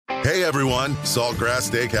Hey everyone, Saltgrass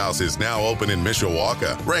Steakhouse is now open in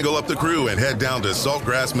Mishawaka. Wrangle up the crew and head down to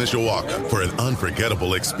Saltgrass Mishawaka for an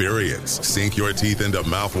unforgettable experience. Sink your teeth into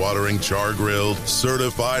mouth-watering char-grilled,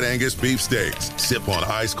 certified Angus beef steaks. Sip on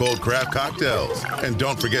ice-cold craft cocktails. And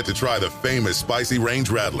don't forget to try the famous spicy range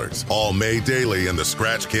rattlers, all made daily in the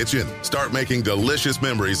Scratch Kitchen. Start making delicious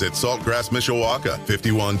memories at Saltgrass Mishawaka,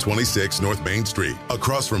 5126 North Main Street,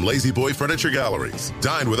 across from Lazy Boy Furniture Galleries.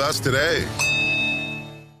 Dine with us today.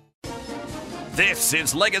 This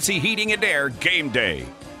is Legacy Heating and Air Game Day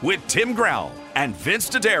with Tim Grell and Vince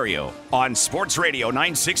D'Addario on Sports Radio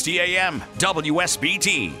 960 AM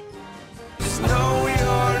WSBT. Just know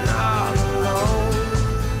you're not alone,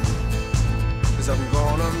 'cause I'm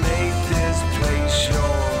gonna make this place your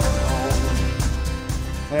home.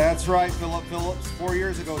 That's right, Philip Phillips. 4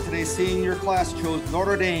 years ago, today's senior class chose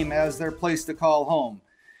Notre Dame as their place to call home.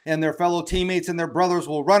 And their fellow teammates and their brothers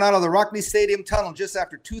will run out of the Rockne Stadium tunnel just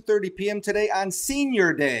after 2:30 p.m. today on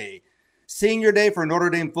Senior Day. Senior Day for Notre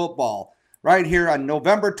Dame football, right here on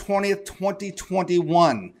November 20th,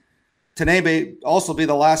 2021. Today may also be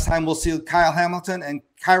the last time we'll see Kyle Hamilton and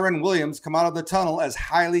Kyron Williams come out of the tunnel as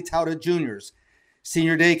highly touted juniors.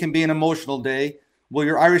 Senior Day can be an emotional day. Will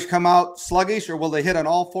your Irish come out sluggish, or will they hit on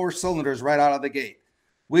all four cylinders right out of the gate?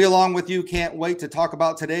 We, along with you, can't wait to talk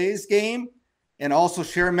about today's game and also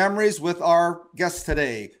share memories with our guest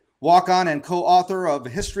today, walk-on and co-author of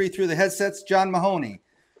History Through the Headsets, John Mahoney,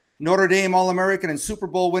 Notre Dame All-American and Super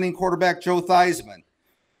Bowl winning quarterback Joe Theismann.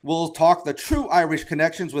 We'll talk the true Irish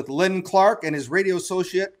connections with Lynn Clark and his radio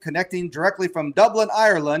associate connecting directly from Dublin,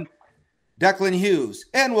 Ireland, Declan Hughes.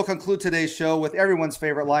 And we'll conclude today's show with everyone's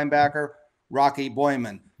favorite linebacker, Rocky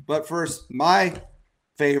Boyman. But first, my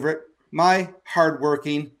favorite, my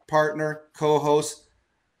hardworking partner, co-host,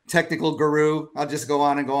 technical guru. I'll just go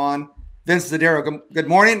on and go on. Vince D'Addario, good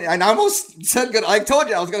morning. I almost said good. I told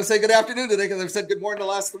you I was going to say good afternoon today because I've said good morning the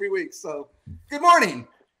last 3 weeks. So good morning.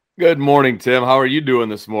 Good morning, Tim. How are you doing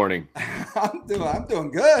this morning? I'm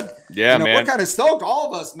doing good. Yeah, man. We're kind of stoked,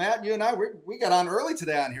 all of us, Matt. You and I, we got on early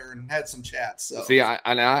today on here and had some chats. So. See,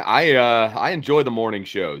 I enjoy the morning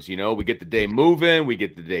shows. You know, we get the day moving, we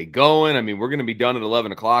get the day going. I mean, we're going to be done at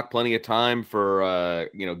 11 o'clock. Plenty of time for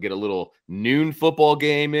get a little noon football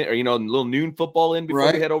game in, or a little noon football in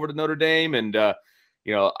before we head over to Notre Dame. And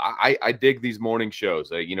I dig these morning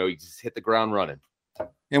shows. You just hit the ground running.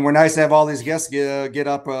 And we're nice to have all these guests get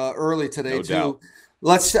up early today, no too.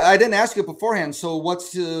 Doubt. I didn't ask you beforehand. So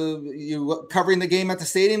what's you covering the game at the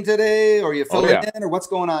stadium today, or you filling in, or what's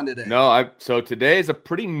going on today? No, so today is a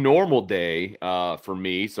pretty normal day for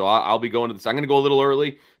me. So I'll be going to this. I'm going to go a little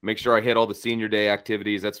early, make sure I hit all the senior day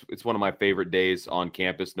activities. It's one of my favorite days on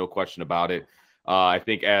campus, no question about it. I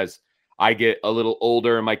think as I get a little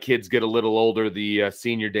older and my kids get a little older, the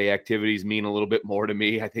senior day activities mean a little bit more to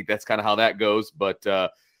me. I think that's kind of how that goes. But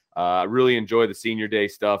I really enjoy the senior day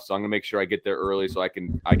stuff, so I'm gonna make sure I get there early so I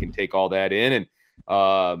can take all that in.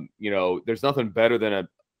 And there's nothing better than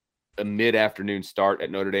a mid-afternoon start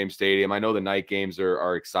at Notre Dame Stadium. I know the night games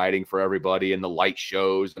are exciting for everybody and the light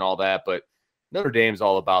shows and all that, but Notre Dame's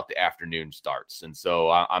all about the afternoon starts. And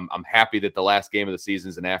so I'm happy that the last game of the season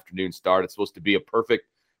is an afternoon start. It's supposed to be a perfect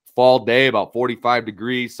fall day, about 45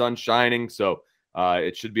 degrees, sun shining. So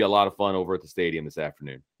it should be a lot of fun over at the stadium this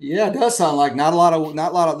afternoon. Yeah, it does sound like not a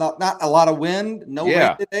lot of wind, no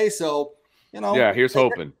rain today. So here's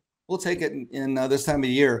hoping. We'll take it in this time of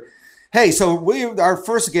year. Hey, so our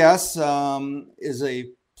first guest is a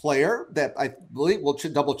player that I believe we'll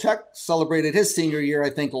double check celebrated his senior year, I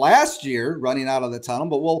think last year, running out of the tunnel.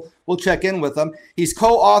 But we'll check in with him. He's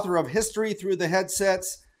co-author of History Through the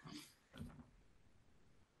Headsets,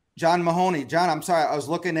 John Mahoney. John, I'm sorry. I was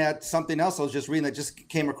looking at something else. I was just reading that just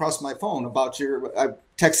came across my phone about I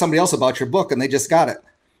text somebody else about your book and they just got it.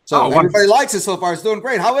 So everybody likes it so far. It's doing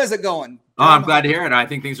great. How is it going? Oh, I'm glad to hear it. I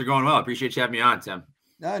think things are going well. I appreciate you having me on, Tim.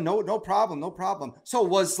 No problem. No problem. So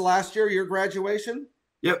was last year your graduation?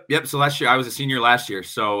 Yep. So last year I was a senior last year.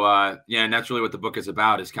 So and that's really what the book is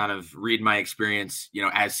about, is kind of read my experience,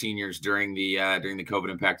 as seniors during the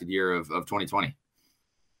COVID impacted year of 2020.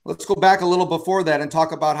 Let's go back a little before that and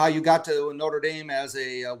talk about how you got to Notre Dame as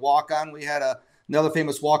a walk-on. We had another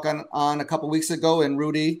famous walk-on a couple weeks ago in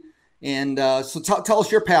Rudy. And so tell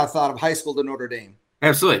us your path out of high school to Notre Dame.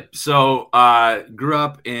 Absolutely. So grew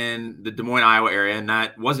up in the Des Moines, Iowa area, and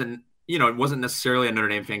that wasn't necessarily a Notre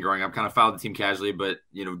Dame fan growing up. Kind of followed the team casually, but,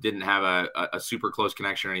 didn't have a super close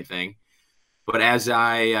connection or anything. But as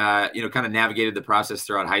I, kind of navigated the process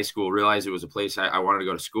throughout high school, realized it was a place I wanted to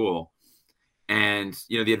go to school. And,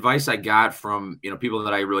 the advice I got from, people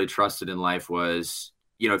that I really trusted in life was,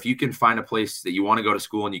 if you can find a place that you want to go to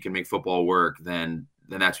school and you can make football work, then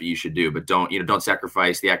then that's what you should do. But don't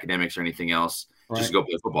sacrifice the academics or anything else. Right. Just go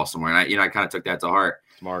play football somewhere. And I kind of took that to heart.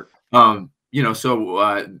 Smart.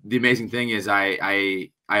 So the amazing thing is I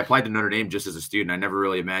applied to Notre Dame just as a student. I never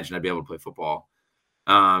really imagined I'd be able to play football.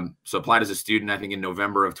 So applied as a student, I think in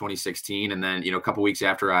November of 2016. And then, a couple weeks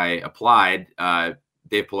after I applied,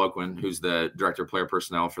 Dave Poloquin, who's the director of player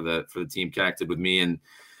personnel for the team, connected with me and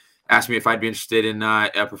asked me if I'd be interested in a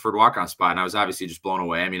preferred walk-on spot. And I was obviously just blown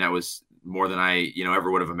away. I mean, that was more than I,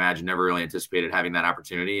 ever would have imagined, never really anticipated having that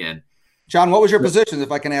opportunity. And John, what was your position,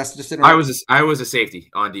 if I can ask? Just I was a safety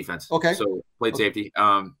on defense. Okay. So played safety.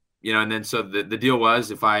 And then so the deal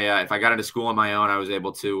was if I got into school on my own, I was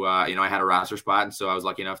able to, I had a roster spot. And so I was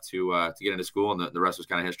lucky enough to get into school, and the rest was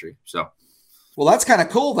kind of history. So. Well, that's kind of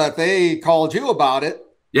cool that they called you about it.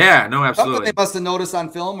 Yeah, no, absolutely. Something they must have noticed on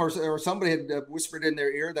film, or somebody had whispered in their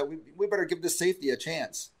ear that we better give this safety a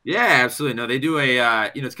chance. Yeah, absolutely. No, they do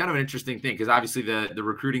it's kind of an interesting thing because obviously the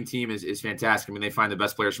recruiting team is fantastic. I mean, they find the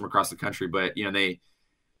best players from across the country, but the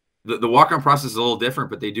walk-on process is a little different,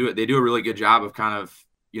 but they do a really good job of kind of,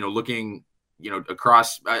 looking,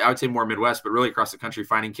 across, I would say more Midwest, but really across the country,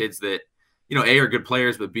 finding kids that, A, are good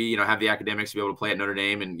players, but B, have the academics to be able to play at Notre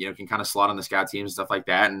Dame and, can kind of slot on the scout teams and stuff like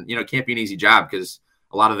that. And, it can't be an easy job because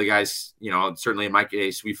a lot of the guys, certainly in my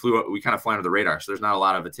case, we kind of fly under the radar. So there's not a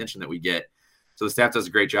lot of attention that we get. So the staff does a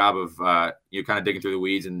great job of, kind of digging through the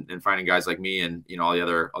weeds and finding guys like me and, all the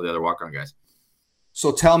other walk-on guys.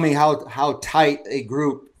 So tell me how tight a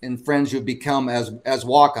group and friends you've become as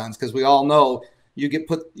walk-ons, because we all know you get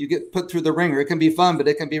put through the ringer. It can be fun, but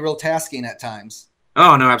it can be real tasking at times.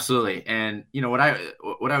 Oh, no, absolutely. And, what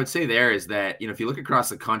I would say there is that, if you look across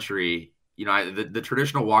the country, the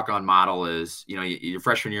traditional walk-on model is, your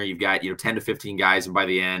freshman year, you've got, 10 to 15 guys. And by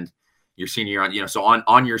the end, your senior year, so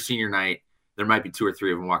on your senior night, there might be 2 or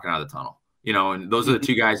 3 of them walking out of the tunnel, and those are the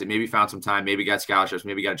 2 guys that maybe found some time, maybe got scholarships,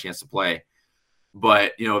 maybe got a chance to play.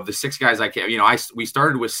 But, the 6 guys we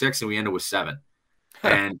started with 6 and we ended with 7.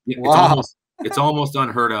 And wow. It's almost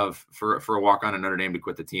unheard of for a walk-on at Notre Dame to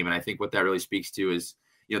quit the team. And I think what that really speaks to is,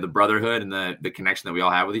 the brotherhood and the connection that we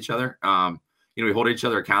all have with each other. We hold each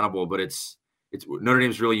other accountable, but it's Notre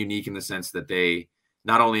Dame's really unique in the sense that they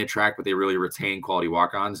not only attract, but they really retain quality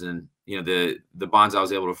walk-ons. And, the bonds I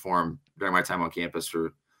was able to form during my time on campus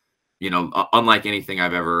were, unlike anything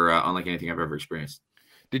I've ever experienced.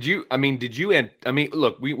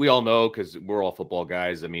 Look, we all know, because we're all football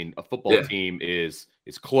guys. I mean, a football team is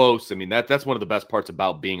close. I mean, that's one of the best parts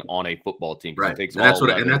about being on a football team. Right. That's what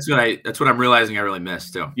I'm realizing I really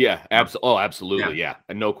missed too. Yeah. Absolutely. Yeah.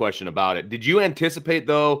 And no question about it. Did you anticipate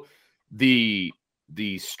though the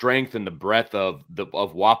strength and the breadth of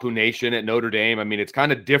WAPU Nation at Notre Dame? I mean, it's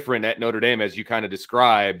kind of different at Notre Dame, as you kind of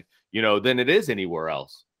described, than it is anywhere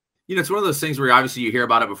else. It's one of those things where obviously you hear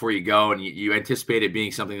about it before you go and you anticipate it being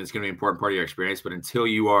something that's going to be an important part of your experience. But until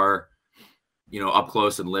you are, up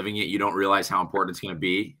close and living it, you don't realize how important it's going to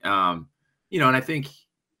be. And I think,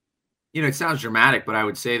 it sounds dramatic, but I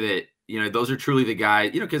would say that, those are truly the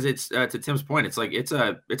guys, because it's to Tim's point, it's like it's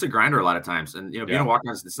a grinder a lot of times. And, being a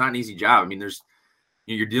walk-on, it's not an easy job. I mean, there's,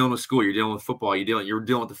 you're dealing with school, you're dealing with football, you're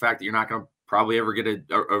dealing with the fact that you're not going to probably ever get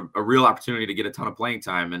a real opportunity to get a ton of playing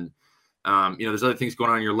time. And, there's other things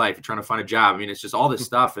going on in your life. You're trying to find a job. I mean, it's just all this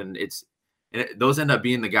stuff. And those end up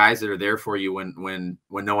being the guys that are there for you when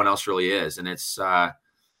no one else really is. And it's, I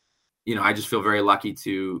just feel very lucky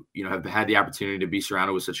to, have had the opportunity to be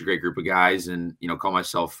surrounded with such a great group of guys and, call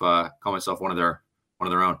myself one of their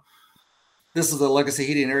own. This is the Legacy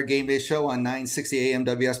Heating and Air Game Day Show on 960 AM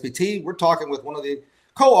WSBT. We're talking with one of the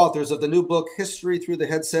co-authors of the new book, History Through the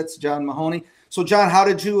Headsets, John Mahoney. So, John, how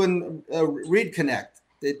did you and Reed connect?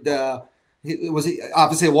 Was he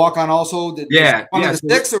obviously a walk-on also? Of the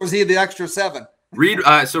 6, or was he the extra 7? Reed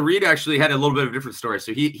actually had a little bit of a different story.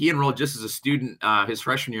 So he enrolled just as a student his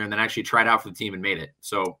freshman year, and then actually tried out for the team and made it.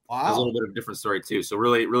 So wow. There's a little bit of a different story too. So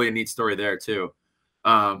really, really a neat story there too.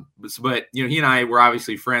 But he and I were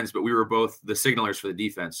obviously friends, but we were both the signalers for the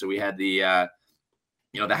defense. So we had the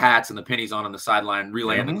the hats and the pennies on the sideline,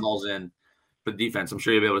 relaying the calls in for the defense. I'm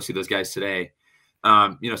sure you'll be able to see those guys today.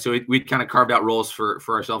 So we kind of carved out roles for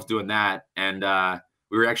ourselves doing that. And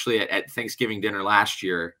we were actually at Thanksgiving dinner last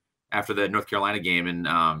year after the North Carolina game. And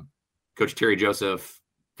Coach Terry Joseph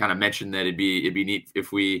kind of mentioned that it'd be neat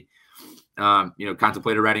if we,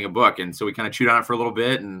 contemplated writing a book. And so we kind of chewed on it for a little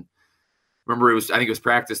bit. And remember, I think it was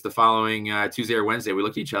practice the following Tuesday or Wednesday. We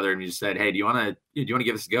looked at each other and we just said, "Hey, do you want to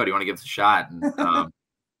give this a go? Do you want to give this a shot?" And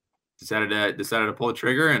decided to pull the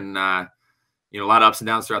trigger. And a lot of ups and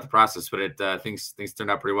downs throughout the process, but things turned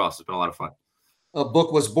out pretty well. So it's been a lot of fun. a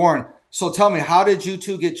book was born. So tell me, how did you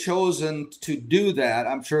two get chosen to do that?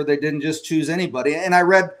 I'm sure they didn't just choose anybody. And I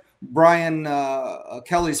read Brian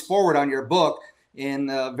Kelly's forward on your book, and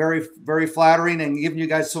very, very flattering, and giving you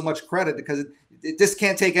guys so much credit, because it just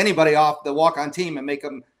can't take anybody off the walk-on team and make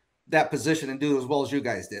them that position and do as well as you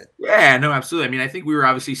guys did. Yeah, no, absolutely. I mean, I think we were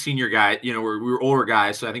obviously senior guys, we were older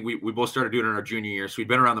guys. So I think we both started doing it in our junior year. So we'd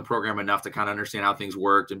been around the program enough to kind of understand how things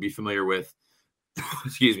worked and be familiar with,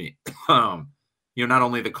 excuse me, not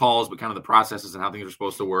only the calls, but kind of the processes and how things are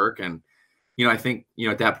supposed to work. And, I think,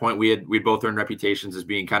 at that point we'd both earned reputations as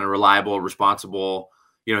being kind of reliable, responsible,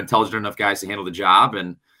 intelligent enough guys to handle the job.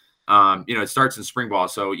 And, it starts in spring ball.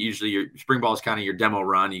 So usually your spring ball is kind of your demo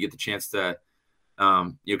run. You get the chance to,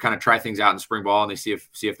 kind of try things out in spring ball, and they see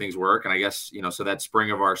if things work. And I guess, so that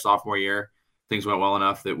spring of our sophomore year, things went well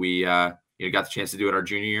enough that we, got the chance to do it our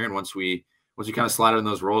junior year. And once we kind of slotted in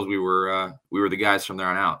those roles, we were the guys from there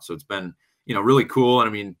on out. So it's been, really cool. And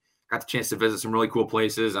I mean, got the chance to visit some really cool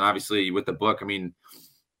places. And obviously with the book, I mean,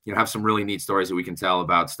 have some really neat stories that we can tell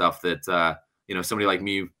about stuff that, somebody like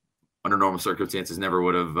me under normal circumstances never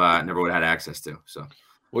would have had access to. So.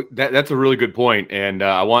 Well, that's a really good point, and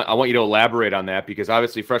I want you to elaborate on that, because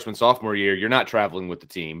obviously freshman, sophomore year, you're not traveling with the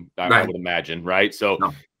team, I would imagine, right? So,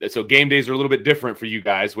 So game days are a little bit different for you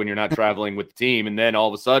guys when you're not traveling with the team, and then all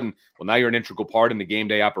of a sudden, well, now you're an integral part in the game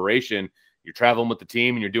day operation. You're traveling with the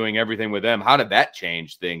team, and you're doing everything with them. How did that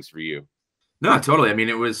change things for you? No, totally. I mean,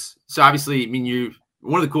 it was so obviously. I mean,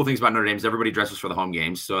 one of the cool things about Notre Dame is everybody dresses for the home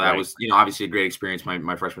games, so that was obviously a great experience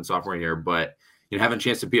my freshman, sophomore year, but. Having a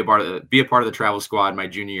chance to be a part of the travel squad my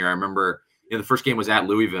junior year. I remember, the first game was at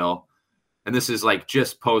Louisville, and this is like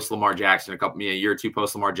just post Lamar Jackson, a year or two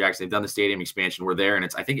post Lamar Jackson. They've done the stadium expansion. We're there, and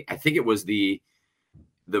I think it was to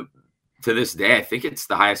this day, I think it's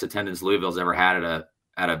the highest attendance Louisville's ever had at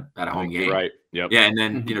a home game. Right. Yep. Yeah, and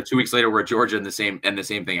then 2 weeks later we're at Georgia, and the same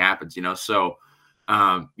thing happens. So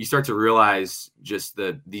you start to realize just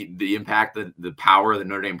the impact, the power of the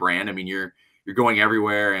Notre Dame brand. I mean, you're going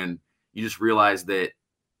everywhere, and you just realize that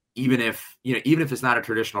even if it's not a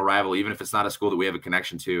traditional rival, even if it's not a school that we have a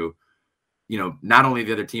connection to, not only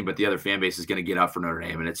the other team, but the other fan base is going to get up for Notre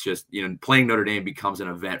Dame. And it's just, playing Notre Dame becomes an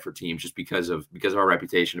event for teams just because of our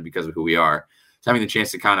reputation and because of who we are. So having the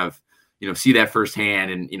chance to kind of, see that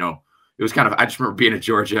firsthand. And, it was kind of, I just remember being at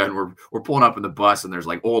Georgia, and we're pulling up in the bus, and there's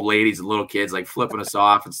like old ladies and little kids like flipping us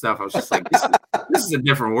off and stuff. I was just like, this is a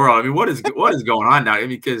different world. I mean, what is going on now? I mean,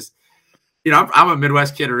 because I'm a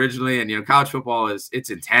Midwest kid originally, and college football it's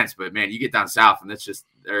intense, but man, you get down south, and it's just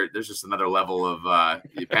there's just another level of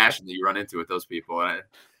passion that you run into with those people. And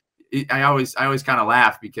I always kind of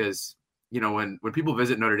laugh because when people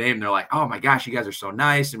visit Notre Dame, they're like, "Oh my gosh, you guys are so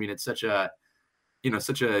nice." I mean, it's such a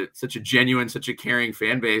genuine, such a caring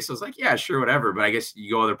fan base. I was like, yeah, sure, whatever. But I guess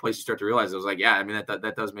you go other places, you start to realize, I was like, yeah, I mean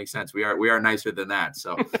that does make sense. We are nicer than that.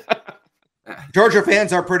 So Georgia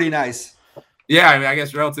fans are pretty nice. Yeah, I mean, I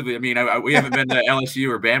guess relatively. I mean, we haven't been to LSU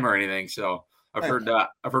or Bama or anything, so I've heard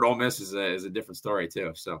Ole Miss is a different story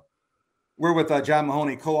too. So we're with John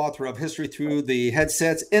Mahoney, co-author of History Through the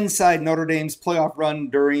Headsets: Inside Notre Dame's Playoff Run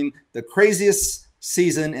During the Craziest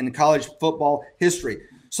Season in College Football History.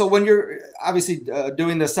 So when you're obviously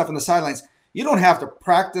doing this stuff on the sidelines, you don't have to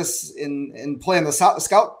practice in playing the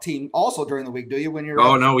scout team also during the week, do you? When you're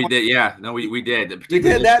no, we did. Yeah, no, we did. We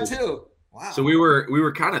did that too. Wow. So we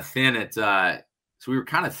were kind of thin at linebacker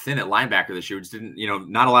this year. We just didn't,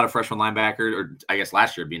 not a lot of freshman linebackers, or I guess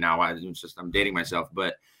last year would be now. I'm dating myself,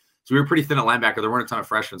 but so we were pretty thin at linebacker. There weren't a ton of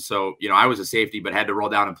freshmen. So, I was a safety, but had to roll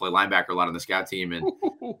down and play linebacker a lot on the scout team. And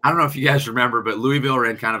I don't know if you guys remember, but Louisville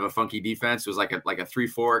ran kind of a funky defense. It was like a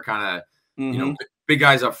 3-4 kind of, big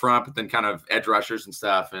guys up front, but then kind of edge rushers and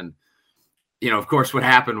stuff. And, of course, what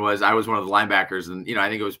happened was I was one of the linebackers, and, I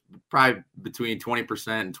think it was probably between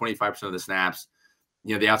 20% and 25% of the snaps.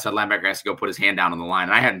 The outside linebacker has to go put his hand down on the line.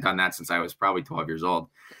 And I hadn't done that since I was probably 12 years old.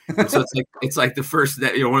 And so it's like the first,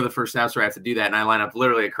 one of the first snaps where I have to do that. And I line up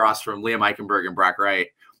literally across from Liam Eichenberg and Brock Wright.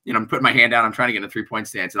 I'm putting my hand down. I'm trying to get in a 3-point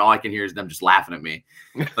stance, and all I can hear is them just laughing at me,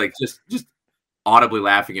 like just audibly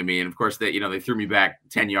laughing at me. And of course, they threw me back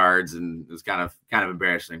 10 yards, and it was kind of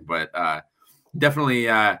embarrassing. But definitely,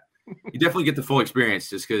 you definitely get the full experience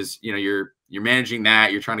just because you're managing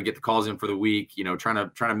that. You're trying to get the calls in for the week. Trying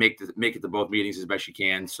to make it to both meetings as best you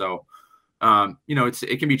can. So,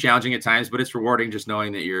 it can be challenging at times, but it's rewarding just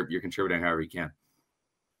knowing that you're contributing however you can.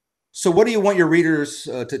 So, what do you want your readers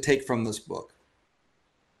to take from this book?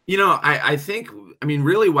 I think,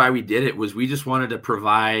 really why we did it was we just wanted to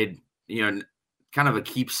provide, kind of a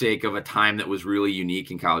keepsake of a time that was really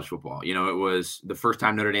unique in college football. It was the first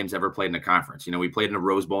time Notre Dame's ever played in a conference. We played in a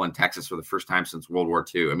Rose Bowl in Texas for the first time since World War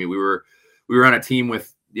II. I mean, we were we were on a team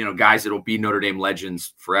with, guys that will be Notre Dame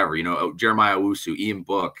legends forever, Jeremiah Owusu, Ian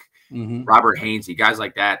Book, Robert Hainsey, guys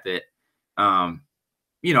like that, I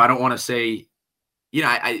don't want to say,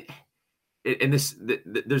 there's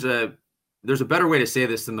a better way to say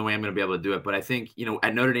this than the way I'm going to be able to do it. But I think,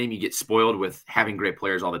 at Notre Dame, you get spoiled with having great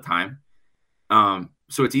players all the time.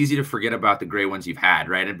 So it's easy to forget about the great ones you've had,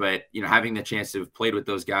 right? But, having the chance to have played with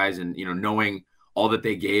those guys and, knowing all that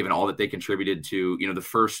they gave and all that they contributed to, the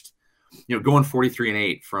first, going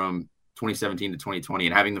 43-8 from 2017 to 2020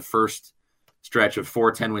 and having the first stretch of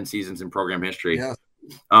 4 10-win seasons in program history. Yeah.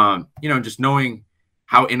 Just knowing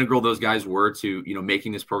how integral those guys were to,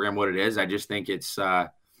 making this program what it is. I just think it's,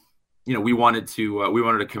 we wanted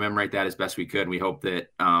to commemorate that as best we could. And we hope that,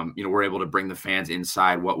 we're able to bring the fans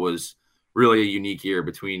inside what was really a unique year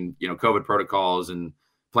between, COVID protocols and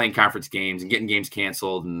playing conference games and getting games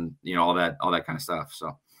canceled and, all that kind of stuff.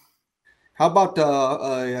 So how about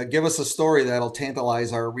give us a story that'll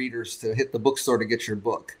tantalize our readers to hit the bookstore to get your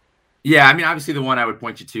book? Yeah. I mean, obviously the one I would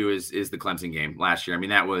point you to is the Clemson game last year. I mean,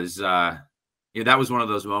 that was, that was one of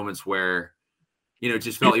those moments where, it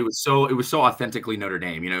just felt it was so authentically Notre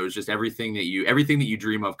Dame. It was just everything that you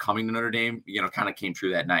dream of coming to Notre Dame, kind of came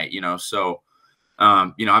true that night. So,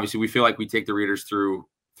 obviously we feel like we take the readers through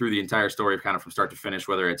the entire story of kind of from start to finish,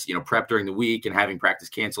 whether it's prep during the week and having practice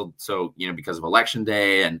canceled, so because of election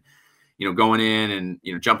day, and going in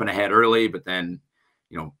and jumping ahead early, but then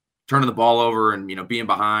turning the ball over and being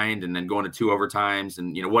behind, and then going to 2 overtimes,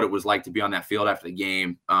 and what it was like to be on that field after the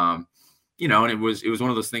game. And it was one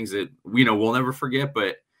of those things that we'll never forget,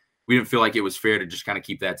 but we didn't feel like it was fair to just kind of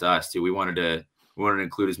keep that to us too. We wanted to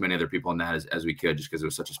include as many other people in that as we could, just because it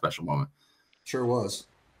was such a special moment. Sure was.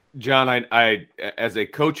 John, I as a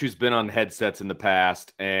coach who's been on headsets in the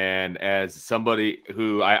past, and as somebody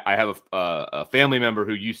who I have a family member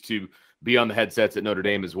who used to be on the headsets at Notre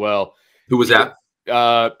Dame as well. Who was that?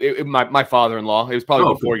 My father-in-law. It was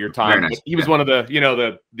probably before your time. Nice. He was one of the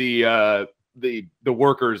the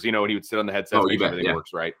workers, and he would sit on the headsets. Everything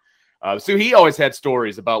works right. So he always had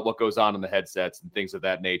stories about what goes on in the headsets and things of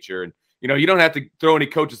that nature. And you don't have to throw any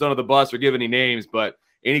coaches under the bus or give any names, but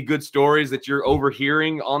any good stories that you're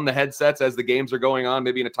overhearing on the headsets as the games are going on,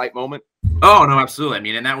 maybe in a tight moment? Oh no, absolutely. I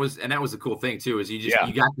mean, and that was the cool thing too, is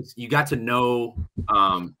you got to know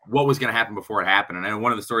what was going to happen before it happened. And I know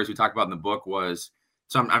one of the stories we talked about in the book was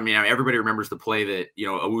everybody remembers the play that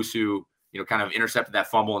Owusu kind of intercepted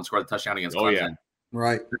that fumble and scored the touchdown against Clemson. Yeah.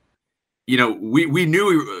 Right. We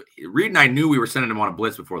knew Reed and I knew we were sending him on a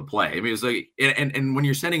blitz before the play. I mean, it was like, and when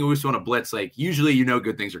you're sending Owusu on a blitz, like usually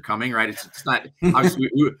good things are coming, right? It's not obviously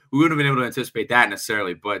we wouldn't have been able to anticipate that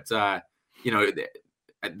necessarily, but that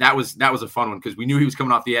was a fun one because we knew he was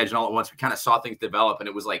coming off the edge, and all at once we kind of saw things develop, and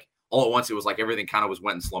it was like all at once it was like everything kind of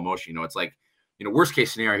went in slow motion. It's like worst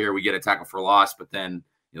case scenario here, we get a tackle for loss, but then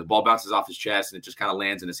the ball bounces off his chest and it just kind of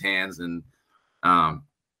lands in his hands, and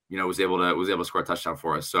was able to score a touchdown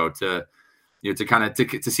for us. So to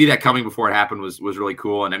see that coming before it happened was really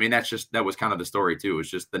cool. And I mean, that was kind of the story too. It was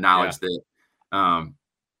just the knowledge that,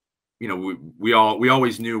 we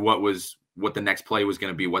always knew what the next play was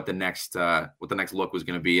going to be, what the next look was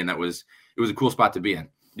going to be. And it was a cool spot to be in.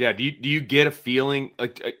 Yeah. Do you get a feeling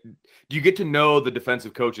like, do you get to know the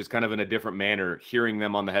defensive coaches kind of in a different manner, hearing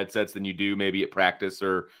them on the headsets than you do maybe at practice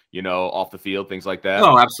or, off the field, things like that?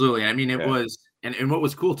 Oh, absolutely. I mean, it was, and what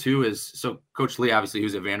was cool too is, so Coach Lee, obviously,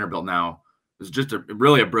 who's at Vanderbilt now, was just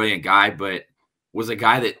really a brilliant guy, but was a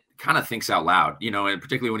guy that kind of thinks out loud, and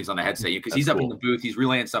particularly when he's on the headset, because he's cool. Up in the booth, he's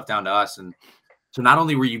relaying stuff down to us. And so not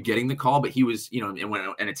only were you getting the call, but he was, and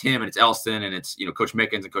it's him and it's Elston and it's, Coach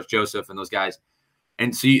Mickens and Coach Joseph and those guys.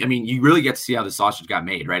 And so, you really get to see how the sausage got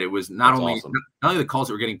made, right? It was not only the calls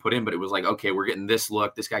that were getting put in, but it was like, okay, we're getting this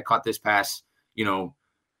look. This guy caught this pass,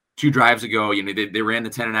 2 drives ago. They ran the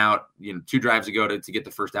 10 and out, 2 drives ago to get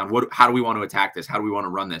the first down. How do we want to attack this? How do we want to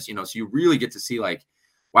run this? So you really get to see like,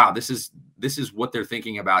 wow, this is what they're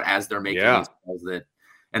thinking about as they're making these calls.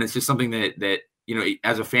 And it's just something that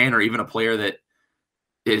as a fan or even a player that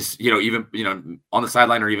is, even, on the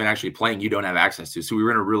sideline or even actually playing, you don't have access to. So we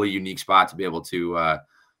were in a really unique spot to be able to,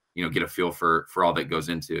 get a feel for all that goes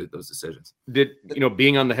into those decisions. Did,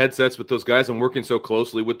 being on the headsets with those guys and working so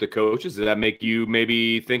closely with the coaches, did that make you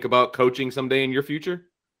maybe think about coaching someday in your future?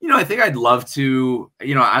 I think I'd love to,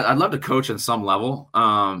 I'd love to coach on some level.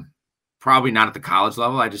 Probably not at the college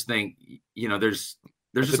level. I just think, there's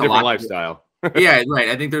just a different lifestyle. Yeah, right.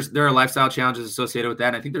 I think there are lifestyle challenges associated with that.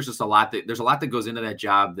 And I think there's just a lot that goes into that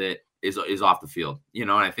job that is off the field,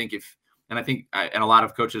 and I think and a lot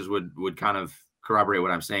of coaches would kind of corroborate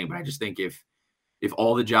what I'm saying, but I just think if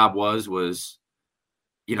all the job was,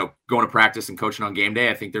 going to practice and coaching on game day,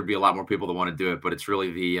 I think there'd be a lot more people that want to do it. But it's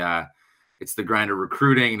really it's the grind of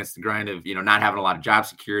recruiting, and it's the grind of, not having a lot of job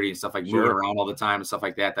security and stuff, like moving around all the time and stuff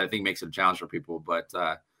like that I think makes it a challenge for people. But,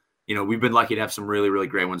 we've been lucky to have some really, really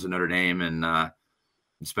great ones in Notre Dame. And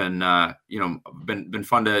it's been, been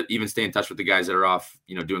fun to even stay in touch with the guys that are off,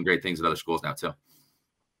 doing great things at other schools now too.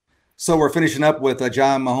 So we're finishing up with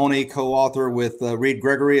John Mahoney, co-author with Reed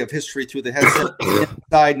Gregory of History Through the Headset,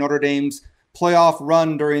 inside Notre Dame's playoff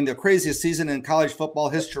run during the craziest season in college football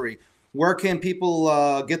history. Where can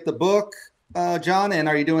people get the book, John? And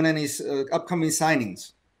are you doing any upcoming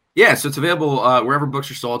signings? Yeah, so it's available wherever books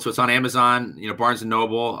are sold. So it's on Amazon, Barnes &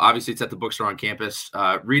 Noble. Obviously, it's at the bookstore on campus.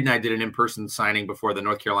 Reed and I did an in-person signing before the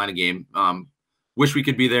North Carolina game. Wish we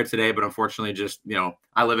could be there today, but unfortunately, just,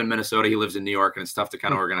 I live in Minnesota. He lives in New York, and it's tough to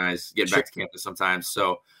kind of organize, get back to campus sometimes.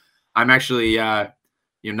 So I'm actually,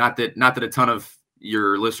 not that a ton of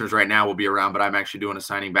your listeners right now will be around, but I'm actually doing a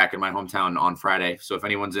signing back in my hometown on Friday. So if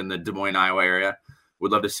anyone's in the Des Moines, Iowa area,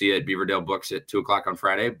 would love to see it. Beaverdale Books at 2:00 on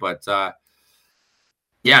Friday. But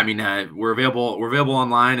we're available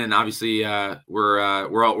online, and obviously we're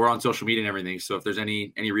on social media and everything. So if there's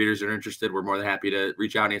any readers that are interested, we're more than happy to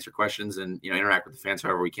reach out and answer questions and interact with the fans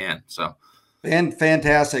however we can. So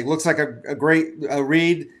fantastic. Looks like a great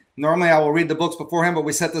read. Normally I will read the books beforehand, but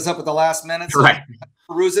we set this up at the last minute. So right.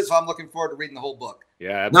 Peruse it, so I'm looking forward to reading the whole book.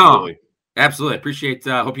 Yeah, absolutely. No, absolutely. Appreciate.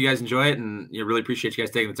 Hope you guys enjoy it, and really appreciate you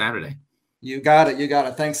guys taking the time today. You got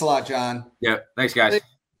it. Thanks a lot, John. Yeah, thanks, guys.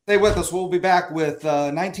 Stay with us. We'll be back with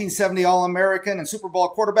 1970 All-American and Super Bowl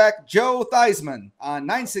quarterback Joe Theismann on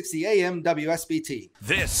 960 AM WSBT.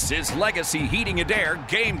 This is Legacy Heating and Air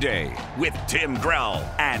Game Day with Tim Grell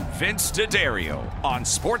and Vince D'Addario on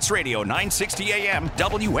Sports Radio 960 AM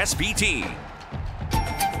WSBT.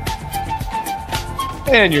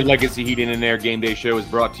 And your Legacy Heating and Air Game Day show is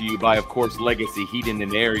brought to you by, of course, Legacy Heating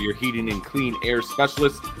and Air, your heating and clean air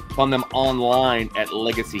specialists. Find them online at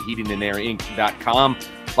legacyheatingandair.com.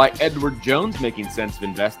 By Edward Jones, making sense of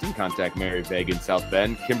investing. Contact Mary Vega in South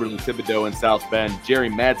Bend, Kimberly Thibodeau in South Bend, Jerry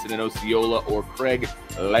Madsen in Osceola, or Craig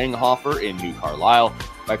Langhofer in New Carlisle.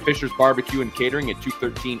 By Fisher's Barbecue and Catering at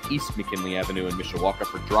 213 East McKinley Avenue in Mishawaka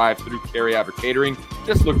for drive-through carry-out or catering.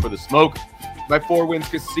 Just look for the smoke. By Four Winds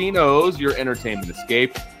Casinos, your entertainment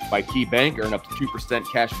escape. By Key Bank, earn up to 2%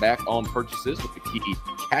 cash back on purchases with the Key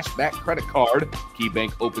Cashback credit card. Key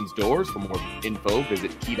Bank opens doors. For more info,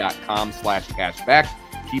 visit key.com/cashback.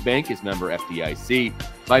 Key Bank is member FDIC.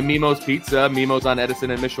 By Mimo's Pizza, Mimo's on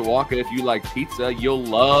Edison and Mishawaka. If you like pizza, you'll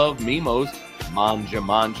love Mimo's.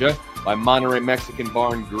 Manja. By Monterey Mexican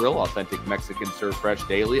Bar and Grill, authentic Mexican served fresh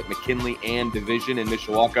daily at McKinley and Division in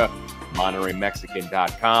Mishawaka.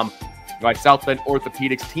 MontereyMexican.com. By South Bend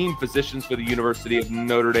Orthopedics, team physicians for the University of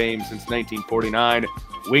Notre Dame since 1949.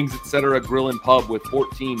 Wings Etc. Grill and Pub with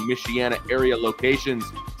 14 Michiana area locations.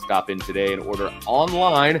 Stop in today and order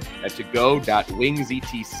online at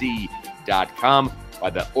togo.wingsetc.com. By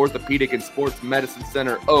the Orthopedic and Sports Medicine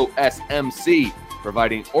Center, OSMC,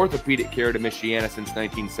 providing orthopedic care to Michiana since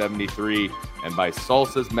 1973. And by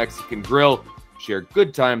Salsa's Mexican Grill, share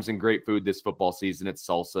good times and great food this football season at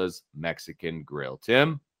Salsa's Mexican Grill.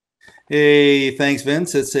 Tim? Hey, thanks,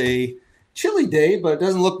 Vince. It's a chilly day, but it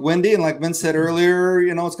doesn't look windy. And like Vince said earlier,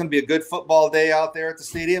 it's going to be a good football day out there at the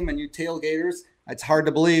stadium. And you tailgaters, it's hard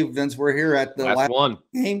to believe, Vince, we're here at the last one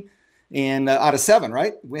game. And out of 7,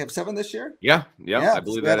 right? We have 7 this year? Yeah, I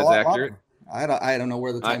believe that is accurate. I don't know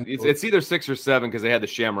where the time it's either 6 or 7 because they had the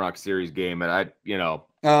Shamrock Series game, and I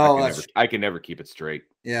can never keep it straight.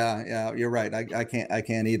 Yeah, you're right. I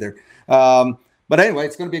can't either. But anyway,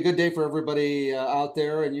 it's going to be a good day for everybody out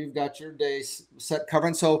there, and you've got your day set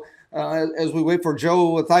covering. So as we wait for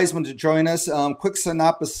Joe Theismann to join us, quick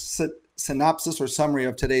synopsis or summary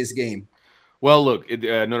of today's game. Well, look,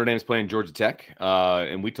 Notre Dame's playing Georgia Tech,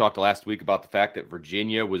 and we talked last week about the fact that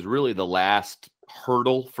Virginia was really the last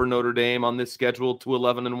hurdle for Notre Dame on this schedule to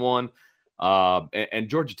 11-1, and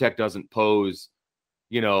Georgia Tech doesn't pose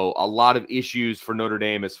a lot of issues for Notre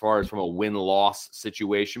Dame as far as from a win-loss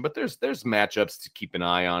situation, but there's matchups to keep an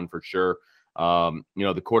eye on for sure.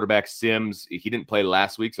 The quarterback Sims, he didn't play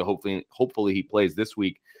last week, so hopefully he plays this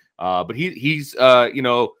week. But he's a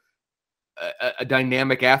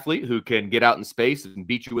dynamic athlete who can get out in space and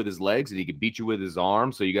beat you with his legs, and he can beat you with his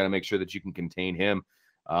arms. So you got to make sure that you can contain him.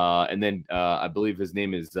 And then I believe his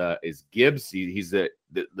name is Gibbs. He's the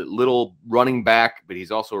little running back, but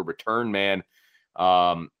he's also a return man.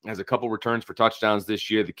 Has a couple returns for touchdowns this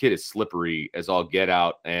year. The kid is slippery as all get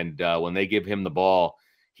out. And when they give him the ball,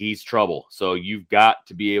 he's trouble. So you've got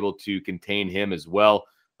to be able to contain him as well.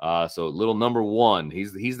 So little number 1,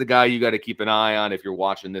 he's the guy you got to keep an eye on if you're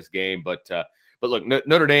watching this game. But But look,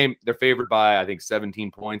 Notre Dame, they're favored by, I think,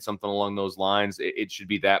 17 points, something along those lines. It should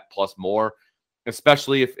be that plus more,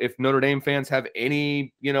 especially if Notre Dame fans have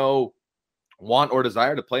any, want or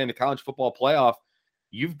desire to play in the college football playoff.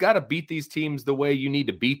 You've got to beat these teams the way you need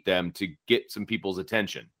to beat them to get some people's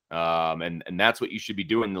attention. And that's what you should be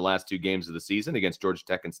doing in the last 2 games of the season against Georgia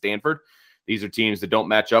Tech and Stanford. These are teams that don't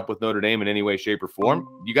match up with Notre Dame in any way, shape, or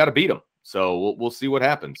form. You got to beat them. So we'll see what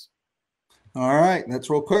happens. All right, that's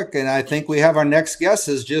real quick. And I think we have our next guest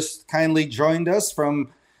has just kindly joined us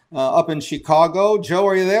from up in Chicago. Joe,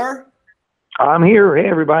 are you there? I'm here. Hey,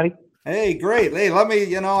 everybody. Hey, great. Hey, let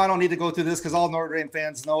me, I don't need to go through this because all Notre Dame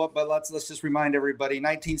fans know it, but let's just remind everybody.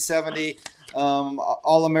 1970,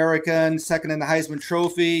 All-American, second in the Heisman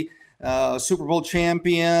Trophy, Super Bowl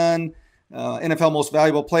champion, NFL Most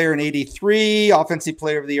Valuable Player in 83, Offensive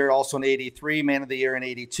Player of the Year also in 83, Man of the Year in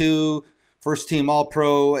 82, First Team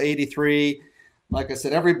All-Pro 83. Like I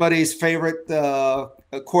said, everybody's favorite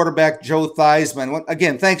quarterback, Joe Theismann.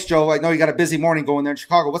 Again, thanks, Joe. I know you got a busy morning going there in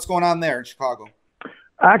Chicago. What's going on there in Chicago?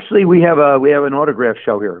 Actually, we have an autograph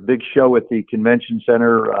show here, a big show at the Convention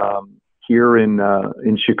Center here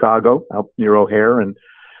in Chicago, out near O'Hare, and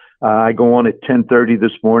I go on at 10:30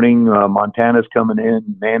 this morning. Montana's coming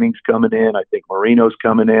in, Manning's coming in. I think Marino's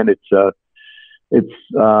coming in. It's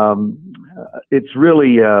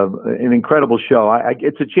really an incredible show.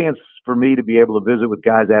 It's a chance for me to be able to visit with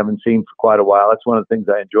guys I haven't seen for quite a while. That's one of the things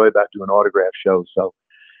I enjoy about doing autograph shows. So,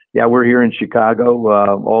 yeah, we're here in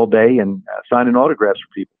Chicago all day and signing autographs for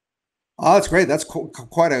people. Oh, that's great. That's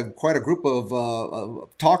quite a group of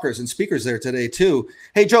talkers and speakers there today, too.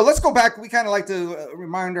 Hey, Joe, let's go back. We kind of like to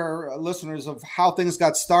remind our listeners of how things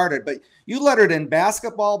got started. But you lettered in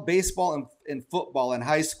basketball, baseball, and football in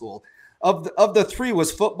high school. Of the 3,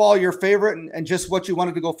 was football your favorite and just what you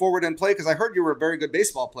wanted to go forward and play? Because I heard you were a very good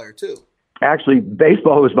baseball player, too. Actually,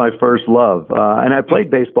 baseball was my first love. And I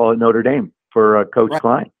played baseball at Notre Dame for Coach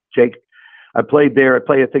Klein. Jake, I played there. I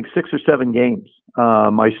played, I think, 6 or 7 games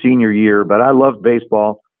my senior year, but I loved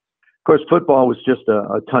baseball. Of course, football was just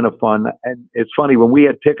a ton of fun. And it's funny, when we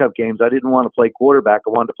had pickup games, I didn't want to play quarterback.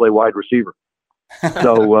 I wanted to play wide receiver.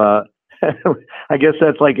 So I guess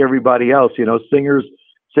that's like everybody else.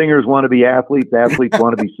 Singers want to be athletes. Athletes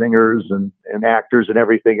want to be singers and actors and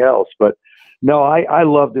everything else. But no, I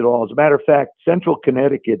loved it all. As a matter of fact, Central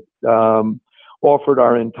Connecticut offered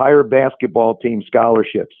our entire basketball team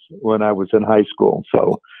scholarships when I was in high school.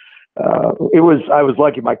 So I was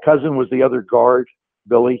lucky. My cousin was the other guard,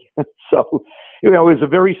 Billy. So, it was a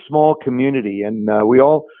very small community, and we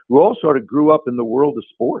all sort of grew up in the world of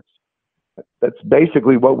sports. That's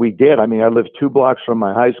basically what we did. I mean, I lived 2 blocks from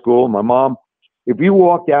my high school. My mom, if you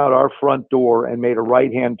walked out our front door and made a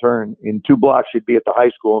right-hand turn, in 2 blocks, she'd be at the high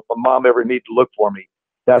school. If my mom ever needed to look for me,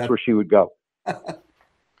 that's where she would go.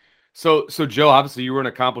 So Joe, obviously you were an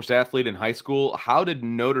accomplished athlete in high school. How did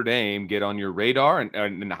Notre Dame get on your radar,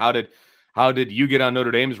 and how did you get on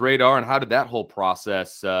Notre Dame's radar, and how did that whole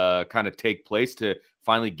process kind of take place to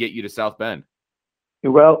finally get you to South Bend?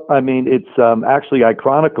 Well, I mean, it's actually, I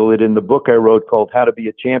chronicle it in the book I wrote called How to Be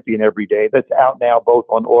a Champion Every Day. That's out now both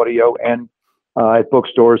on audio and at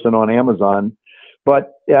bookstores and on Amazon.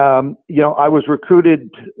 But, I was recruited.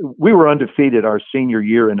 We were undefeated our senior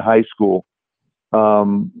year in high school.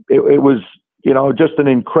 It was, just an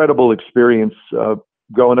incredible experience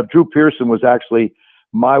going up. Drew Pearson was actually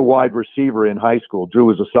my wide receiver in high school. Drew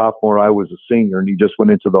was a sophomore. I was a senior, and he just went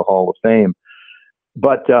into the Hall of Fame.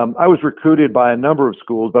 But I was recruited by a number of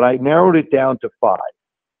schools, but I narrowed it down to 5.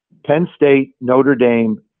 Penn State, Notre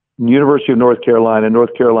Dame, University of North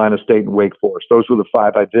Carolina State, and Wake Forest. Those were the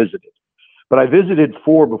 5 I visited. But I visited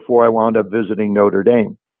 4 before I wound up visiting Notre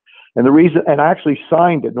Dame. And the reason, and I actually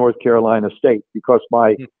signed at North Carolina State because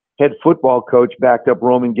my head football coach backed up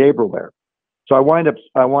Roman Gabriel there. So I wind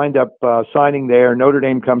up signing there. Notre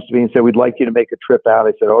Dame comes to me and said, "We'd like you to make a trip out."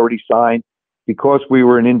 I said, "Already signed." Because we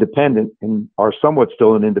were an independent and are somewhat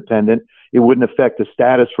still an independent, it wouldn't affect the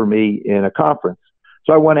status for me in a conference.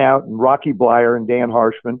 So I went out, and Rocky Blyer and Dan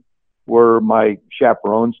Harshman were my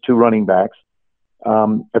chaperones, 2 running backs.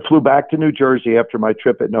 I flew back to New Jersey after my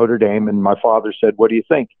trip at Notre Dame, and my father said, "What do you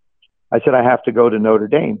think?" I said, "I have to go to Notre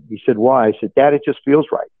Dame." He said, "Why?" I said, "Dad, it just feels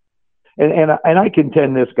right." And I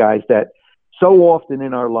contend this, guys, that so often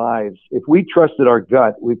in our lives, if we trusted our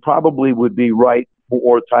gut, we probably would be right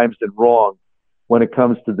more times than wrong when it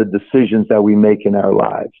comes to the decisions that we make in our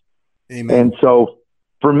lives. Amen. And so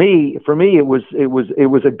for me, it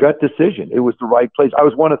was a gut decision. It was the right place. I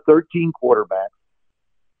was one of 13 quarterbacks.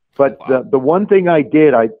 But wow. the one thing I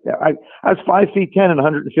did, I was 5'10" and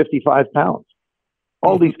 155 pounds.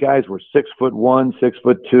 All these guys were 6'1",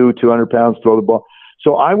 6'2", 200 pounds, throw the ball.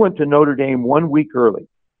 So I went to Notre Dame 1 week early.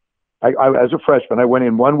 As a freshman, I went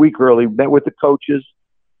in 1 week early, met with the coaches,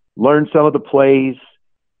 learned some of the plays,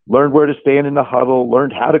 learned where to stand in the huddle,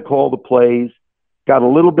 learned how to call the plays, got a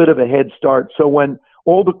little bit of a head start. So when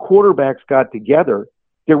all the quarterbacks got together,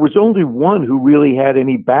 there was only one who really had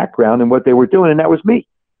any background in what they were doing, and that was me.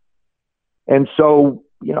 And so,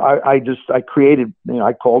 I created,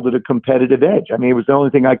 I called it a competitive edge. I mean, it was the only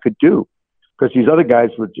thing I could do because these other guys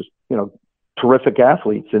were just, terrific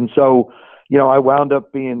athletes. And so, I wound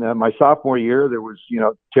up being my sophomore year, there was,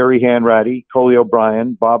 Terry Hanratty, Coley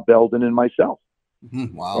O'Brien, Bob Belden, and myself.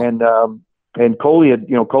 Wow. And Coley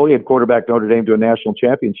had quarterbacked Notre Dame to a national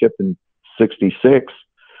championship in 66.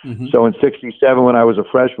 So in 67, when I was a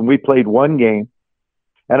freshman, we played one game,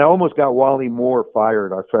 and I almost got Wally Moore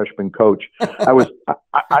fired, our freshman coach.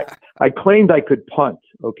 I claimed I could punt,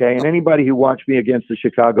 okay? And anybody who watched me against the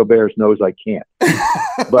Chicago Bears knows I can't.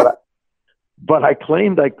 But I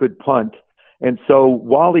claimed I could punt. And so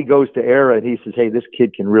Wally goes to Era, and he says, hey, this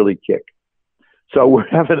kid can really kick. So we're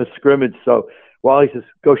having a scrimmage. So Wally says,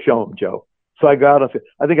 go show him, Joe. So I got off.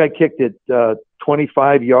 I think I kicked it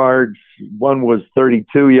 25 yards. One was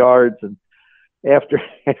 32 yards. And after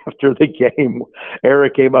the game,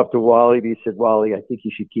 Eric came up to Wally and he said, Wally, I think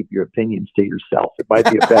you should keep your opinions to yourself. It might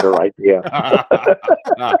be a better idea.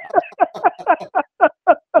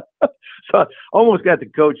 So I almost got the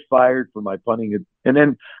coach fired for my punting. And then,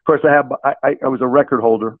 of course, I was a record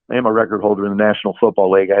holder. I am a record holder in the National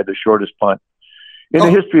Football League. I had the shortest punt in the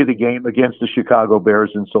history of the game against the Chicago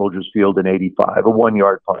Bears in Soldiers Field in '85, a 1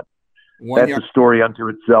 yard punt. That's a story unto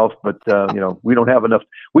itself, but we don't have enough.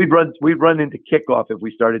 We'd run into kickoff if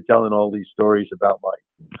we started telling all these stories about my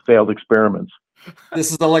failed experiments.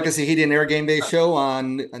 This is the Legacy Heating and Air Game Day show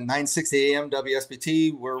on 960 AM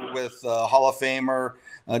WSBT. We're with Hall of Famer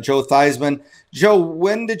Joe Theismann. Joe,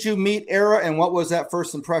 when did you meet Era, and what was that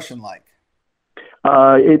first impression like?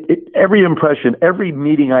 Every impression, every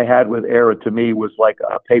meeting I had with Era to me was like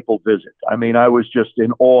a papal visit. I mean, I was just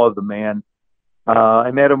in awe of the man. I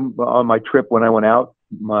met him on my trip when I went out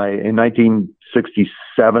in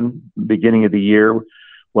 1967, beginning of the year,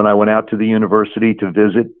 when I went out to the university to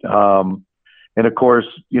visit. And of course,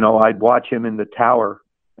 I'd watch him in the tower.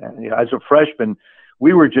 And, as a freshman,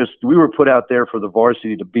 we were put out there for the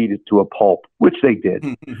varsity to beat it to a pulp, which they did.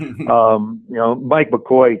 Mike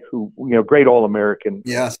McCoy, who, great All-American,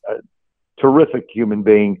 yes, terrific human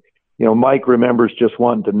being. Mike remembers just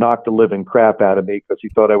wanting to knock the living crap out of me because he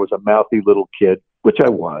thought I was a mouthy little kid, which I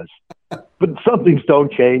was. But some things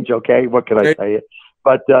don't change, okay? What can I tell you?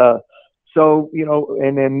 But so,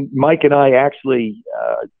 and then Mike and I actually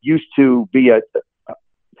used to be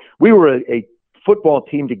we were a football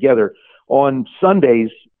team together. On Sundays,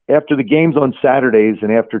 after the games on Saturdays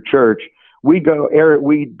and after church, we'd go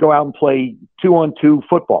out and play 2-on-2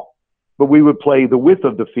 football. But we would play the width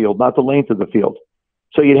of the field, not the length of the field.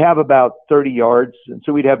 So you'd have about 30 yards. And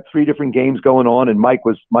so we'd have 3 different games going on, and Mike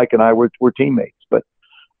and I were teammates. But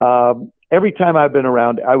every time I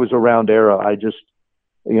was around Era, I just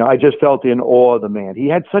felt in awe of the man. He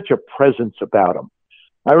had such a presence about him.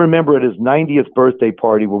 I remember at his 90th birthday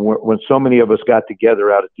party when so many of us got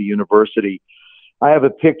together out at the university, I have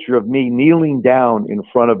a picture of me kneeling down in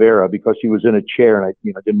front of Era because he was in a chair, and I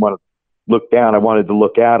didn't want to look down. I wanted to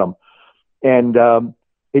look at him. And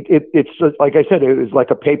it's like I said, it was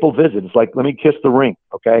like a papal visit. It's like, let me kiss the ring,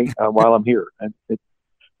 okay, while I'm here.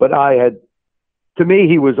 To me,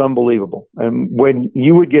 he was unbelievable. And when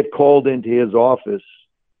you would get called into his office,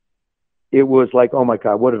 it was like, oh my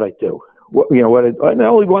God, what did I do? All he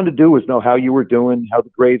wanted to do was know how you were doing, how the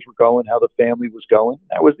grades were going, how the family was going.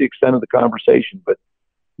 That was the extent of the conversation, but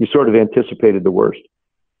you sort of anticipated the worst.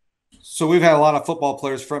 So we've had a lot of football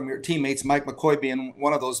players from your teammates, Mike McCoy being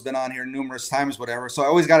one of those, been on here numerous times, whatever. So I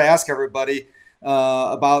always got to ask everybody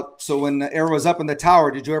so when Era was up in the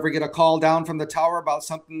tower, did you ever get a call down from the tower about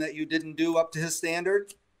something that you didn't do up to his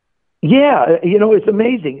standard? Yeah, it's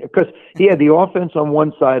amazing because he had the offense on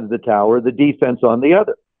one side of the tower, the defense on the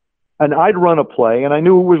other. And I'd run a play, and I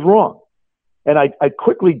knew it was wrong. And I'd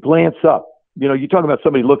quickly glance up. You're talking about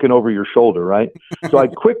somebody looking over your shoulder, right? So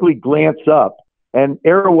I'd quickly glance up, and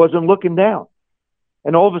Era wasn't looking down.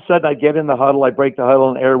 And all of a sudden, I'd get in the huddle, I'd break the huddle,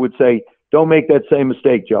 and Era would say, don't make that same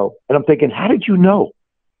mistake, Joe. And I'm thinking, how did you know?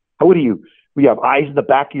 What do you have eyes in the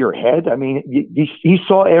back of your head? I mean, he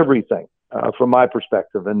saw everything from my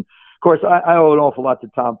perspective. And, of course, I owe an awful lot to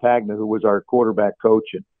Tom Pagna, who was our quarterback coach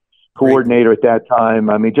and coordinator at that time.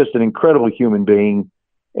 I mean, just an incredible human being.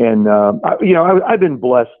 And, I've been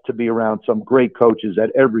blessed to be around some great coaches at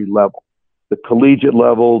every level, the collegiate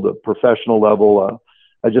level, the professional level.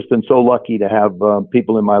 I've just been so lucky to have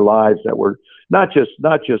people in my lives that were not just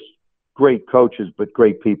great coaches, but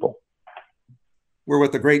great people. We're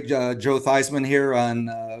with the great Joe Theismann here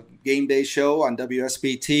on Game Day Show on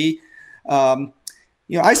WSBT. I'm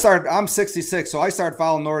 66, so I started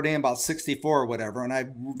following Notre Dame about 64 or whatever. And I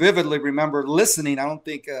vividly remember listening. I'm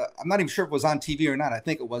not even sure if it was on TV or not. I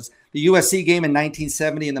think it was the USC game in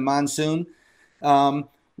 1970 in the monsoon.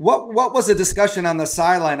 What was the discussion on the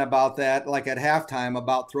sideline about that, like at halftime,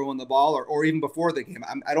 about throwing the ball or even before the game?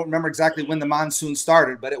 I don't remember exactly when the monsoon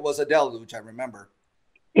started, but it was a deluge, I remember.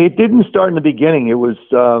 It didn't start in the beginning. It was,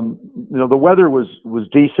 the weather was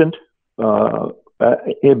decent.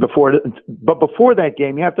 But before that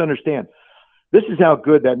game, you have to understand, this is how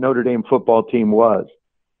good that Notre Dame football team was.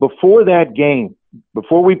 Before that game,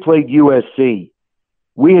 before we played USC,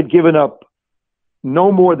 we had given up no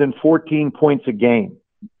more than 14 points a game.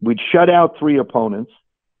 We'd shut out 3 opponents.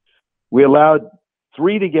 We allowed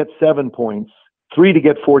 3 to get 7 points, 3 to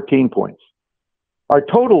get 14 points. Our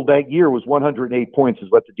total that year was 108 points is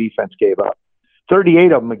what the defense gave up,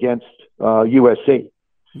 38 of them against USC.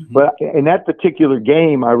 Mm-hmm. But in that particular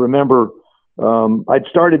game, I remember I'd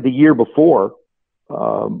started the year before.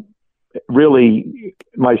 Really,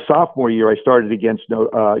 my sophomore year, I started against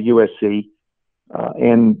USC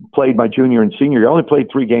and played my junior and senior year. I only played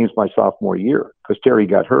 3 games my sophomore year because Terry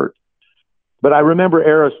got hurt. But I remember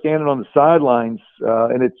Era standing on the sidelines,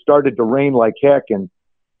 and it started to rain like heck. And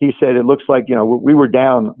he said, it looks like, we were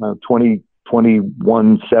down 20,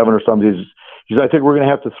 21-7 or something. He said, I think we're going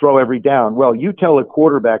to have to throw every down. Well, you tell a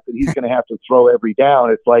quarterback that he's going to have to throw every down.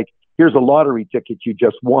 It's like, here's a lottery ticket you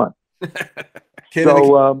just won.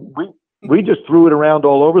 So we just threw it around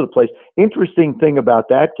all over the place. Interesting thing about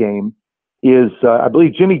that game is I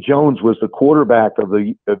believe Jimmy Jones was the quarterback of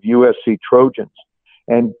USC Trojans.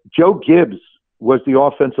 And Joe Gibbs was the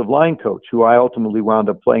offensive line coach who I ultimately wound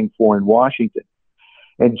up playing for in Washington.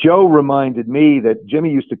 And Joe reminded me that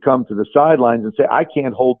Jimmy used to come to the sidelines and say, I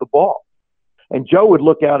can't hold the ball. And Joe would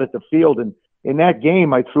look out at the field, and in that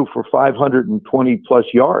game, I threw for 520 plus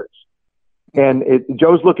yards. And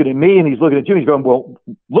Joe's looking at me, and he's looking at Jimmy. He's going, well,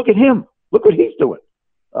 look at him. Look what he's doing.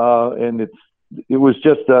 And it was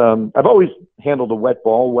just, I've always handled a wet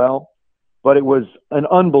ball well, but it was an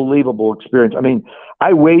unbelievable experience. I mean,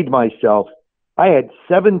 I weighed myself. I had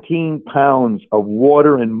 17 pounds of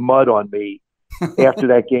water and mud on me after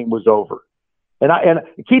that game was over. And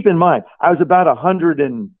keep in mind, I was about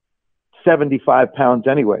 175 pounds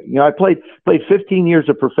anyway. I played 15 years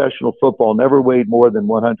of professional football, never weighed more than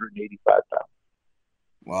 185 pounds.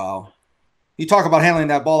 Wow. You talk about handling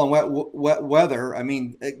that ball in wet weather. I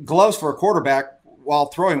mean, gloves for a quarterback while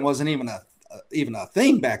throwing wasn't even a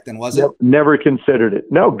thing back then, was it? Never considered it.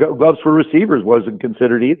 No, gloves for receivers wasn't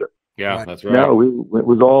considered either. Yeah, right. That's right. No, it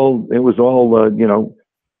was all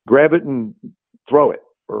grab it and throw it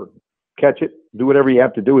or catch it, do whatever you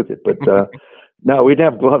have to do with it. But no, we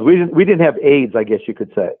didn't have gloves. We didn't have aids, I guess you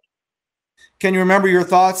could say. Can you remember your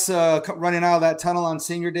thoughts running out of that tunnel on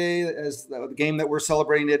Senior Day as the game that we're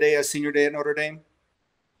celebrating today as Senior Day at Notre Dame?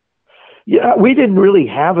 Yeah, we didn't really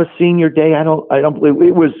have a Senior Day. I don't believe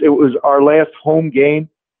it was our last home game.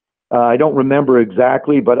 I don't remember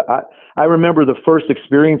exactly, but I remember the first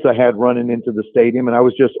experience I had running into the stadium, and I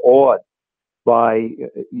was just awed by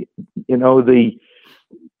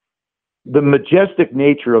the majestic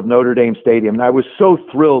nature of Notre Dame Stadium. And I was so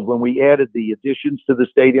thrilled when we added the additions to the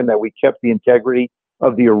stadium that we kept the integrity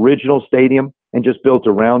of the original stadium and just built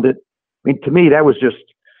around it. I mean, to me, that's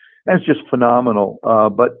just phenomenal.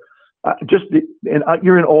 But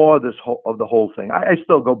you're in awe of the whole thing. I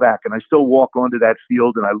still go back and I still walk onto that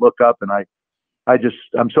field and I look up and I'm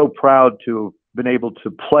so proud to have been able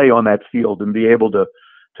to play on that field and be able to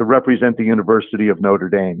represent the University of Notre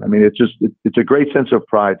Dame. I mean, it's a great sense of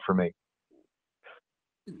pride for me.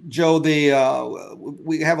 Joe,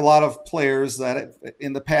 we have a lot of players that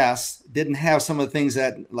in the past didn't have some of the things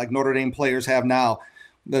that like Notre Dame players have now.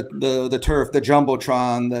 The turf, the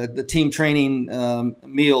Jumbotron, the team training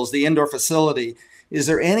meals, the indoor facility. Is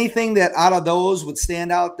there anything that out of those would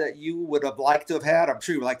stand out that you would have liked to have had? I'm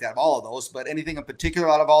sure you would like to have all of those, but anything in particular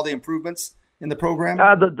out of all the improvements in the program?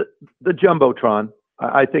 The Jumbotron,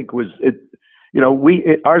 I think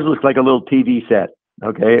ours looked like a little TV set.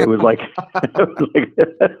 Okay, it was like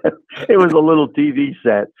it was a little TV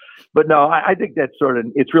set. But no, I think that's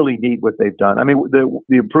it's really neat what they've done. I mean, the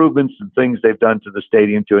improvements and things they've done to the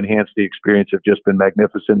stadium to enhance the experience have just been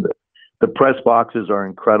magnificent. The press boxes are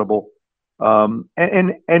incredible.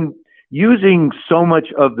 And using so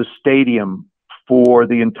much of the stadium for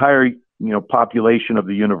the entire, population of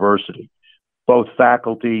the university, both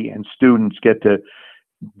faculty and students get to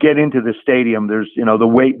get into the stadium, there's, the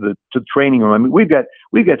weight, the training room. I mean, we've got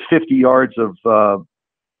 50 yards of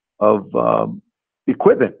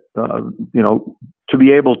equipment, to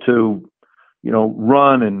be able to,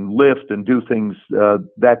 run and lift and do things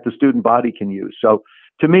that the student body can use. So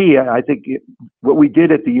to me, I think what we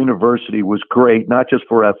did at the university was great, not just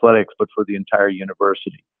for athletics, but for the entire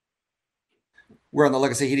university. We're on the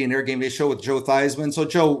Legacy Heating and Air Game Day show with Joe Theismann. So,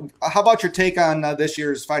 Joe, how about your take on this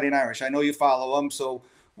year's Fighting Irish? I know you follow them. So,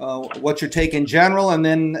 what's your take in general, and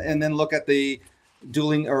then look at the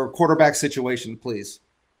dueling or quarterback situation, please?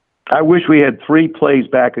 I wish we had 3 plays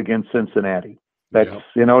back against Cincinnati. That's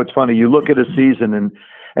it's funny. You look at a season and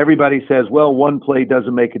everybody says, "Well, 1 play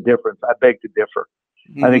doesn't make a difference." I beg to differ.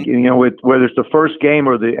 Mm-hmm. I think with whether it's the first game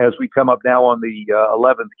or as we come up now on the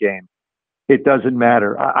 11th game. It doesn't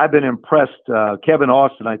matter. I've been impressed. Kevin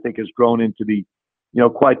Austin, I think, has grown into be,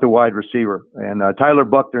 quite the wide receiver. And Tyler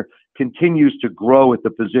Buckner continues to grow at the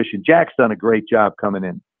position. Jack's done a great job coming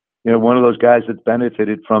in. One of those guys that's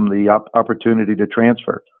benefited from the opportunity to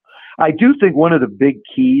transfer. I do think one of the big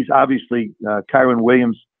keys, obviously, Kyron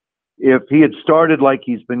Williams, if he had started like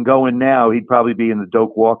he's been going now, he'd probably be in the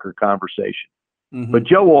Doak Walker conversation. Mm-hmm. But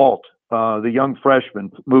Joe Alt, the young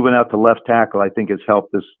freshman moving out to left tackle, I think has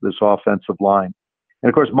helped this offensive line. And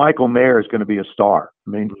of course, Michael Mayer is going to be a star. I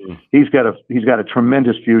mean, he's got a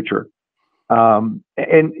tremendous future. Bo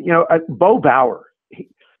Bauer,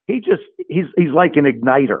 he's like an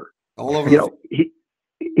igniter. All over. He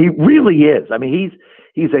really is. I mean,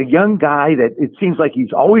 he's a young guy that it seems like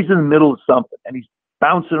he's always in the middle of something, and he's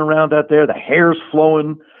bouncing around out there. The hair's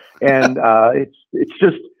flowing, and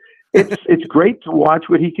it's great to watch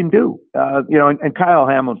what he can do. And Kyle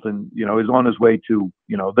Hamilton, is on his way to,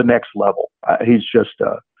 the next level. He's just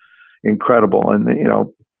incredible. And,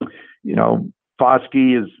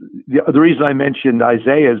 Foskey is the reason I mentioned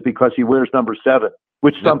Isaiah is because he wears number 7,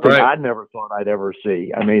 which is something I never thought I'd ever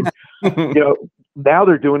see. I mean, now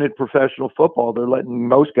they're doing it in professional football. They're letting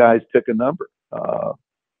most guys pick a number,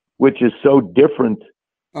 which is so different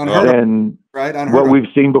than what we've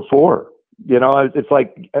seen before. It's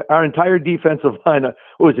like our entire defensive line. What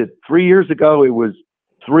was it? 3 years ago, it was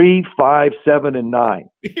 3, 5, 7, and 9.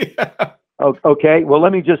 Yeah. Okay. Well,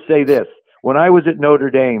 let me just say this: when I was at Notre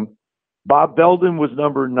Dame, Bob Belden was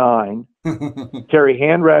number 9. Terry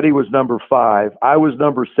Hanratty was number 5. I was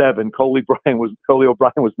number 7. Coley O'Brien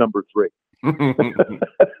was number 3.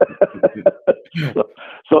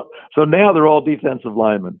 so now they're all defensive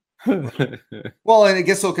linemen. Well, and it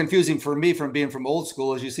gets so confusing for me from being from old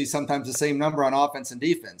school as you see sometimes the same number on offense and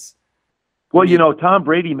defense. Well, Tom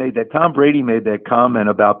Brady made that comment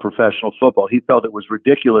about professional football. He felt it was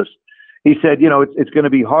ridiculous. He said, it's going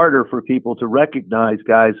to be harder for people to recognize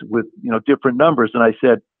guys with, different numbers. And I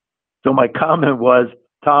said, so my comment was,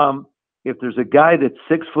 Tom, if there's a guy that's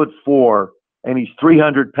 6'4" and he's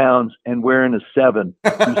 300 pounds and wearing a 7,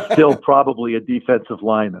 he's still probably a defensive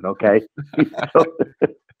lineman. Okay. So,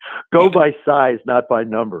 go by size, not by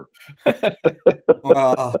number.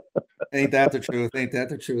 Well, ain't that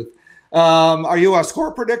the truth? Are you a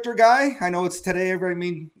score predictor guy? I know it's today. I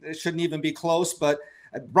mean, it shouldn't even be close, but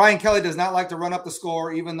Brian Kelly does not like to run up the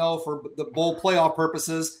score, even though for the bowl playoff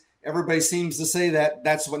purposes, everybody seems to say that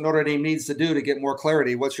that's what Notre Dame needs to do to get more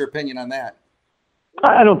clarity. What's your opinion on that?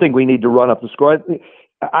 I don't think we need to run up the score.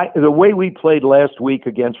 The way we played last week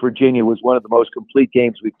against Virginia was one of the most complete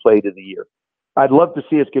games we've played of the year. I'd love to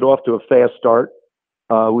see us get off to a fast start,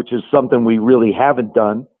 which is something we really haven't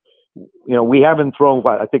done. We haven't thrown,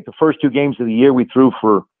 I think the first 2 games of the year we threw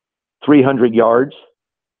for 300 yards.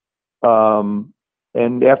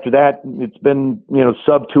 And after that, it's been,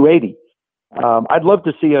 sub 280. I'd love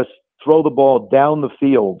to see us throw the ball down the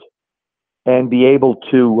field and be able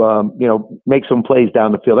to, make some plays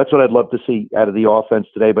down the field. That's what I'd love to see out of the offense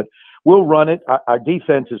today. But we'll run it. Our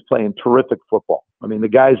defense is playing terrific football. I mean, the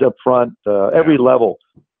guys up front, every level,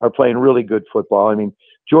 are playing really good football. I mean,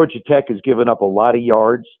 Georgia Tech has given up a lot of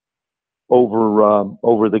yards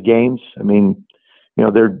over the games. I mean,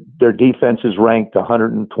 their defense is ranked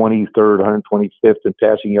 123rd, 125th in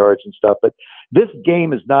passing yards and stuff. But this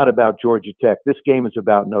game is not about Georgia Tech. This game is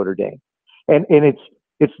about Notre Dame, and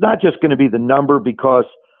it's not just going to be the number, because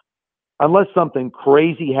unless something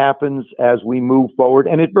crazy happens as we move forward,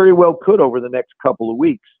 and it very well could over the next couple of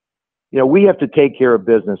weeks, we have to take care of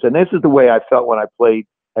business. And this is the way I felt when I played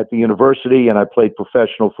at the university and I played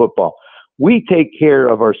professional football. We take care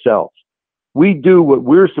of ourselves. We do what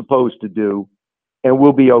we're supposed to do, and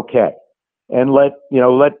we'll be okay. And let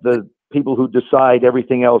the people who decide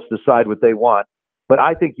everything else decide what they want. But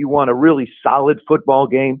I think you want a really solid football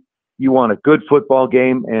game. You want a good football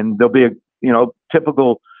game, and there'll be a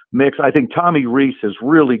typical mix. I think Tommy Rees has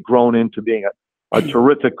really grown into being a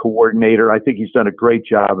terrific coordinator. I think he's done a great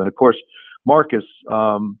job. And of course, Marcus,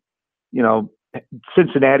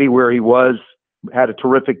 Cincinnati, where he was, had a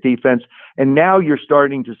terrific defense. And now you're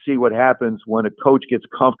starting to see what happens when a coach gets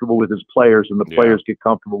comfortable with his players and the players get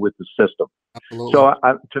comfortable with the system. Absolutely.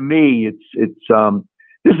 So to me, this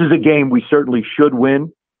is a game we certainly should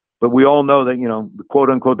win, but we all know that, quote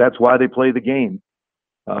unquote, that's why they play the game.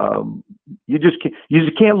 You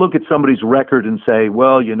just can't look at somebody's record and say,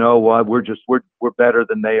 well, you know what, we're better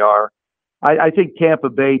than they are. I think Tampa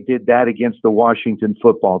Bay did that against the Washington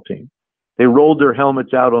football team. They rolled their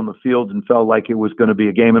helmets out on the field and felt like it was going to be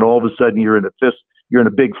a game, and all of a sudden you're in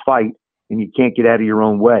a big fight, and you can't get out of your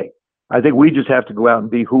own way. I think we just have to go out and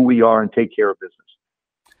be who we are and take care of business.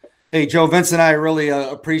 Hey, Joe, Vince and I really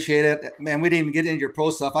appreciate it. Man, we didn't even get into your pro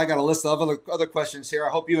stuff. I got a list of other questions here. I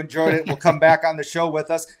hope you enjoyed it. We'll come back on the show with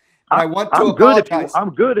us. I want to apologize.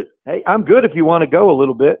 I'm good if you want to go a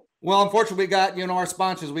little bit. Well, unfortunately, we got, our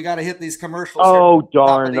sponsors. We got to hit these commercials. Oh,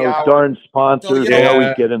 darn. Those darn sponsors. They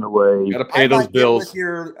always get in the way. You got to pay those bills.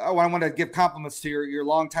 I want to give compliments to your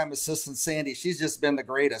longtime assistant, Sandy. She's just been the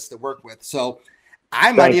greatest to work with. So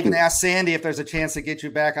I might even ask Sandy if there's a chance to get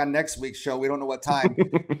you back on next week's show. We don't know what time,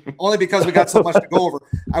 only because we got so much to go over.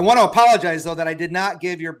 I want to apologize, though, that I did not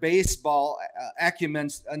give your baseball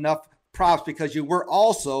acumen enough props, because you were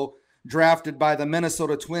also drafted by the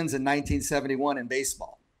Minnesota Twins in 1971 in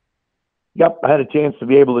baseball. Yep, I had a chance to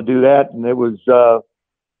be able to do that, and it was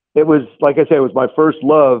like I said, it was my first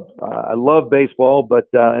love. I love baseball, but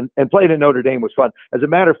and playing at Notre Dame was fun. As a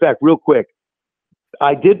matter of fact, real quick,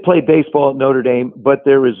 I did play baseball at Notre Dame, but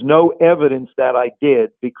there is no evidence that I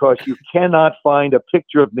did, because you cannot find a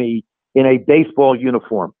picture of me in a baseball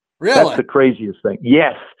uniform. Really? That's the craziest thing.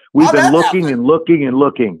 Yes, we've been looking and looking and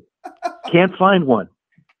looking. Can't find one.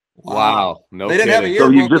 Wow. No, they didn't have a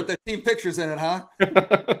yearbook with the team pictures in it, huh?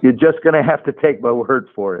 You're just going to have to take my word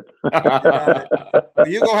for it. Well,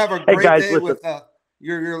 you go have a great day listen. with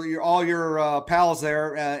all your pals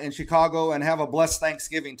there in Chicago, and have a blessed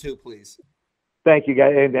Thanksgiving too, please. Thank you,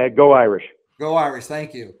 guys, and go Irish. Go Irish.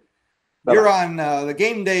 Thank you. Bye-bye. You're on the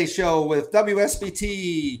Game Day Show with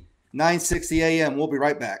WSBT 960 AM. We'll be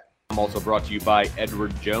right back. I'm also brought to you by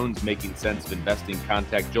Edward Jones, Making Sense of Investing.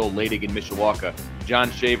 Contact Joel Ladig in Mishawaka, John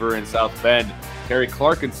Shaver in South Bend, Terry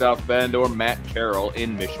Clark in South Bend, or Matt Carroll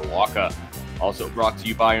in Mishawaka. Also brought to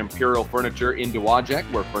you by Imperial Furniture in Dowagiac,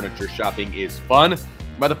 where furniture shopping is fun.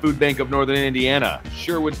 By the Food Bank of Northern Indiana,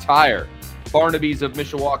 Sherwood Tire, Barnaby's of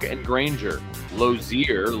Mishawaka and Granger,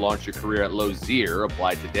 Lozier. Launch your career at Lozier.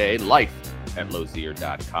 Apply today. Life at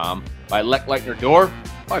Lozier.com. By Leck Leitner Door.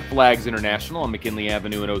 By Flags International on McKinley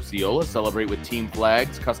Avenue in Osceola. Celebrate with team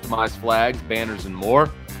flags, customized flags, banners, and more.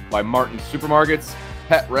 By Martin's Supermarkets,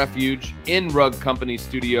 Pet Refuge, In Rug Company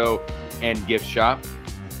Studio, and Gift Shop.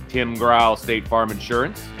 Tim Grau, State Farm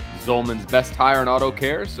Insurance. Zolman's Best Tire and Auto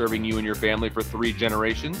Care, serving you and your family for 3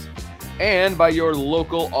 generations. And by your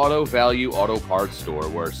local Auto Value Auto Parts store,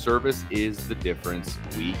 where service is the difference.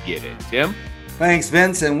 We get it. Tim? Thanks,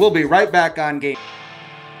 Vince, and we'll be right back on Game.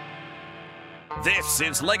 This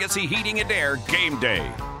is Legacy Heating and Air Game Day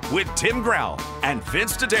with Tim Grau and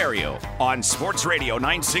Vince D'Addario on Sports Radio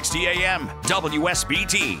 960 AM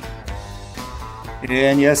WSBT.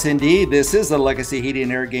 And yes, indeed, this is the Legacy Heating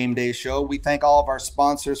and Air Game Day Show. We thank all of our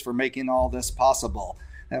sponsors for making all this possible.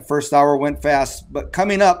 That first hour went fast, but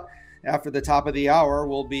coming up after the top of the hour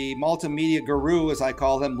will be multimedia guru, as I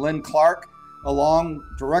call him, Lynn Clark, along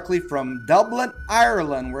directly from Dublin,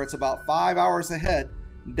 Ireland, where it's about 5 hours ahead,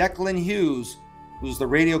 Declan Hughes, who's the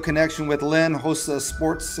radio connection with Lynn, hosts a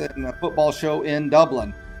sports and a football show in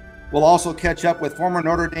Dublin. We'll also catch up with former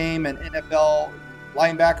Notre Dame and NFL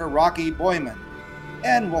linebacker Rocky Boyman.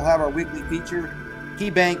 And we'll have our weekly feature,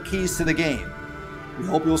 KeyBank Keys to the Game. We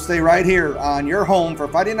hope you'll stay right here on your home for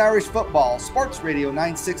Fighting Irish Football, Sports Radio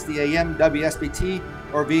 960 AM WSBT,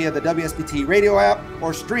 or via the WSBT radio app,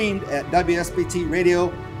 or streamed at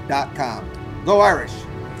WSBTradio.com. Go Irish!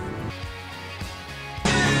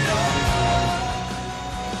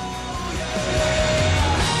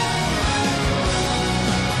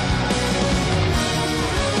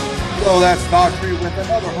 So that's Daughtry with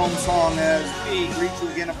another home song as we greet you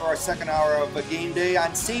again for our second hour of a Game Day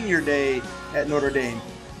on Senior Day at Notre Dame.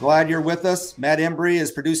 Glad you're with us. Matt Embry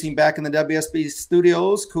is producing back in the WSB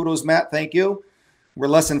studios. Kudos, Matt. Thank you. We're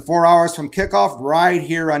less than 4 hours from kickoff right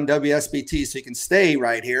here on WSBT, so you can stay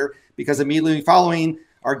right here, because immediately following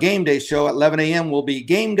our Game Day show at 11 a.m. will be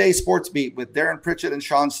Game Day Sports Beat with Darren Pritchett and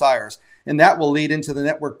Sean Sires, and that will lead into the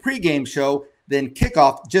network pregame show, then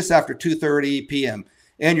kickoff just after 2:30 p.m.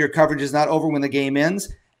 And your coverage is not over when the game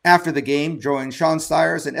ends. After the game, join Sean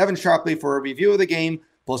Stiers and Evan Sharpley for a review of the game,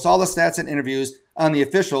 plus all the stats and interviews on the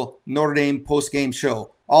official Notre Dame post-game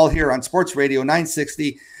show, all here on Sports Radio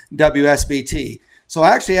 960 WSBT. So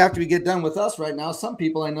actually, after we get done with us right now, some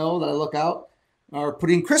people I know that I look out are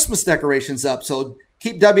putting Christmas decorations up. So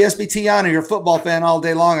keep WSBT on if you're a football fan all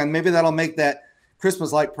day long, and maybe that'll make that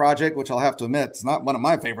Christmas-like project, which I'll have to admit, it's not one of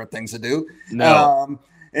my favorite things to do. No.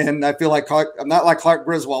 And I feel like I'm not like Clark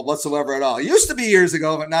Griswold whatsoever at all. It used to be years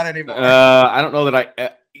ago, but not anymore. I don't know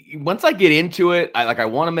that once I get into it, I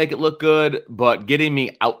want to make it look good, but getting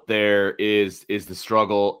me out there is the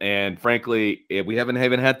struggle. And frankly, we haven't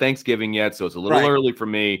had Thanksgiving yet, so it's a little early for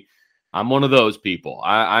me. I'm one of those people.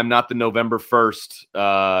 I'm not the November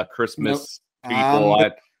 1st Christmas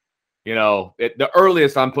people. The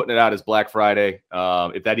earliest I'm putting it out is Black Friday,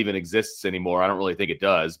 if that even exists anymore. I don't really think it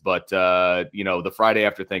does, but the Friday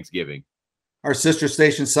after Thanksgiving. Our sister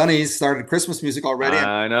station Sunnies started Christmas music already.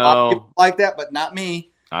 I know, people like that, but not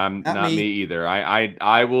me. I'm not me either.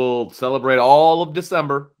 I will celebrate all of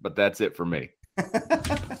December, but that's it for me.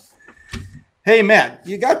 Hey Matt,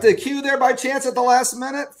 you got the cue there by chance at the last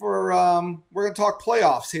minute for we're going to talk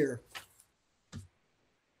playoffs here.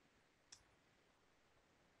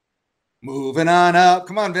 Moving on up.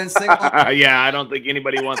 Come on, Vince. Sing along. Yeah, I don't think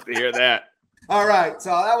anybody wants to hear that. All right.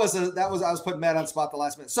 So I was putting Matt on the spot the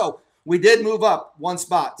last minute. So we did move up one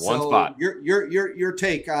spot. One spot. Your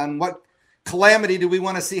take on what calamity do we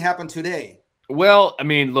want to see happen today? Well, I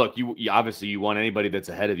mean, look, you obviously you want anybody that's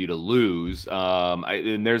ahead of you to lose.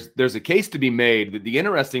 And there's a case to be made. The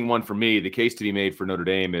interesting one for me, the case to be made for Notre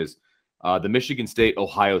Dame is the Michigan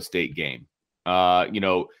State-Ohio State game.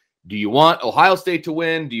 Do you want Ohio State to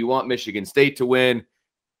win? Do you want Michigan State to win?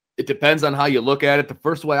 It depends on how you look at it. The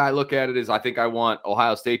first way I look at it is I think I want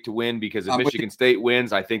Ohio State to win because if Michigan State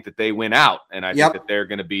wins, I think that they win out. And I think that they're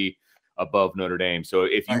going to be above Notre Dame. So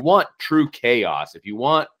if you want true chaos, if you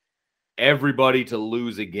want everybody to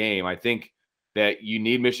lose a game, I think that you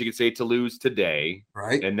need Michigan State to lose today.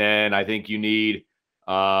 Right. And then I think you need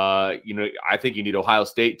I think you need Ohio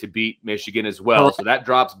State to beat Michigan as well. Correct. So that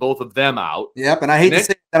drops both of them out. Yep. And I hate to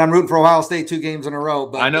say that I'm rooting for Ohio State 2 games in a row,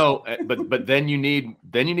 but I know, but then you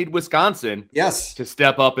need Wisconsin to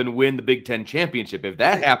step up and win the Big Ten championship. If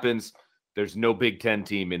that happens, there's no Big Ten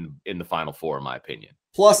team in the Final Four, in my opinion.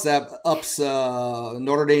 Plus that ups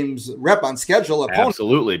Notre Dame's rep on schedule.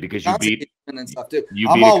 Absolutely, because you beat and stuff too.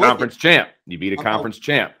 You beat a conference champ. You beat a conference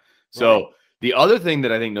champ. So the other thing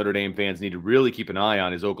that I think Notre Dame fans need to really keep an eye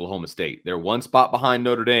on is Oklahoma State. They're one spot behind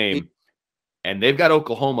Notre Dame, and they've got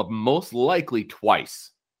Oklahoma most likely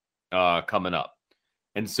twice coming up.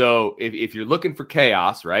 And so if you're looking for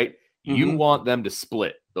chaos, right, you want them to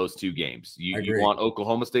split those 2 games. You want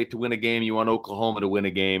Oklahoma State to win a game. You want Oklahoma to win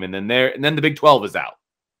a game, and then the Big 12 is out.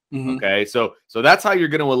 Okay, so that's how you're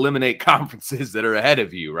going to eliminate conferences that are ahead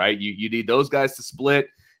of you, right? You need those guys to split.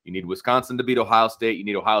 You need Wisconsin to beat Ohio State. You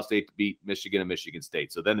need Ohio State to beat Michigan and Michigan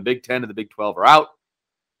State. So then the Big 10 and the Big 12 are out.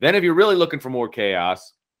 Then if you're really looking for more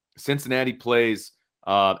chaos, Cincinnati plays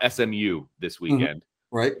SMU this weekend.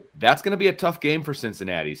 Right. That's going to be a tough game for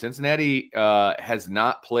Cincinnati. Cincinnati has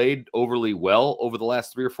not played overly well over the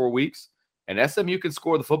last 3 or 4 weeks, and SMU can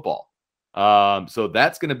score the football. So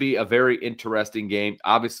that's going to be a very interesting game.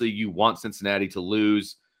 Obviously, you want Cincinnati to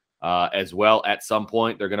lose as well at some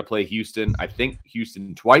point. They're going to play Houston. I think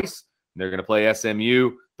Houston twice. They're going to play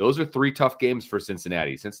SMU. Those are 3 tough games for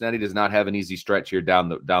Cincinnati. Cincinnati does not have an easy stretch here down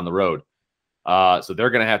the road. So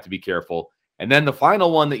they're going to have to be careful. And then the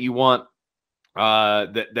final one that you want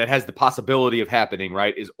that has the possibility of happening,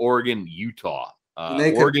 right, is Oregon, Utah.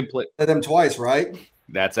 Oregon play them twice, right?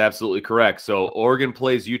 That's absolutely correct. So Oregon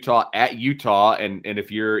plays Utah at Utah, and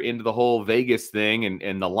if you're into the whole Vegas thing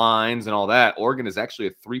and the lines and all that, Oregon is actually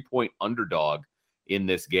a 3-point underdog in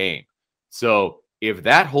this game. So if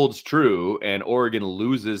that holds true and Oregon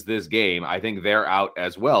loses this game, I think they're out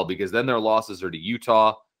as well, because then their losses are to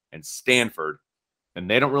Utah and Stanford, and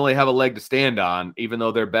they don't really have a leg to stand on, even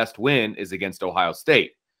though their best win is against Ohio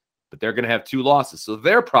State. But they're going to have 2 losses, so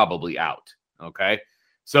they're probably out. Okay,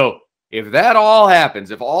 so if that all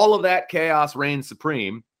happens, if all of that chaos reigns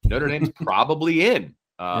supreme, Notre Dame's probably in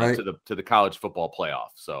to the college football playoff.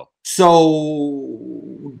 So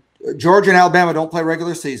Georgia and Alabama don't play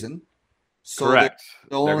regular season. So correct.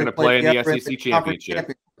 They're going to play in the SEC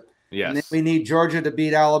championship. Yes. And then we need Georgia to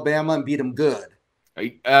beat Alabama and beat them good.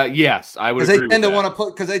 Yes, I would agree with that.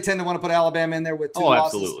 Because they tend to want to put Alabama in there with 2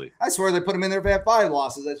 losses. Absolutely. I swear they put them in there if they have 5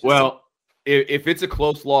 losses. That's just if it's a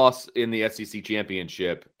close loss in the SEC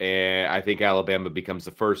championship, I think Alabama becomes the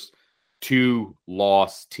first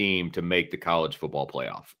 2-loss team to make the college football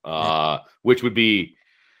playoff, which would be,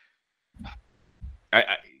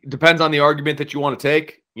 depends on the argument that you want to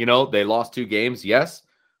take. You know, they lost 2 games, yes,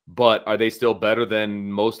 but are they still better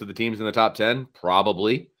than most of the teams in the top 10?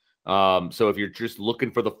 Probably. So if you're just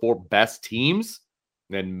looking for the 4 best teams,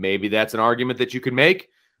 then maybe that's an argument that you could make.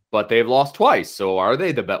 But they've lost twice, so are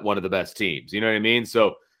they one of the best teams? You know what I mean?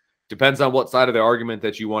 So depends on what side of the argument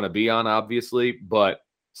that you want to be on, obviously. But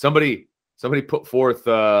somebody put forth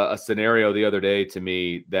a scenario the other day to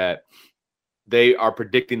me that they are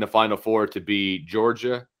predicting the Final Four to be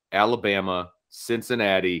Georgia, Alabama,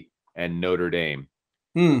 Cincinnati, and Notre Dame.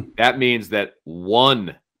 That means that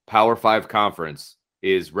 1 Power 5 conference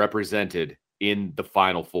is represented in the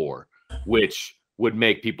Final Four, which would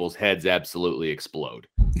make people's heads absolutely explode.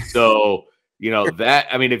 So, you know, that,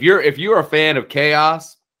 I mean, if you're a fan of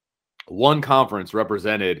chaos, 1 conference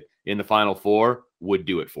represented in the Final Four would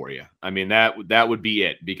do it for you. I mean, that would be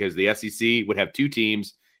it, because the SEC would have 2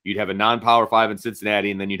 teams. You'd have a non-Power 5 in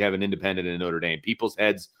Cincinnati, and then you'd have an independent in Notre Dame. People's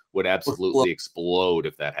heads would absolutely explode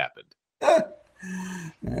if that happened.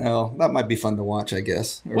 Well, that might be fun to watch, I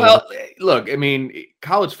guess. Well, look, I mean,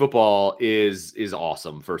 college football is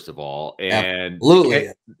awesome, first of all, and absolutely.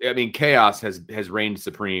 I mean, chaos has reigned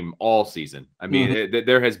supreme all season. I mean,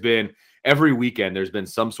 there has been every weekend. There's been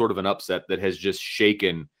some sort of an upset that has just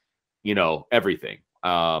shaken, you know, everything.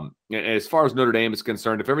 And as far as Notre Dame is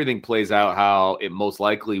concerned, if everything plays out how it most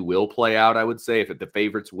likely will play out, I would say if the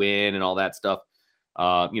favorites win and all that stuff,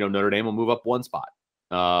 you know, Notre Dame will move up 1 spot.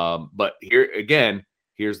 But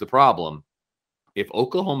here's the problem. If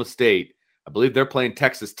Oklahoma State, I believe they're playing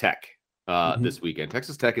Texas Tech this weekend.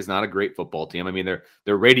 Texas Tech is not a great football team. I mean,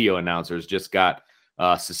 their radio announcers just got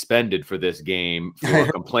suspended for this game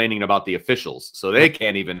for complaining about the officials, so they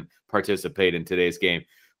can't even participate in today's game.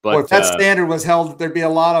 But if that standard was held, there'd be a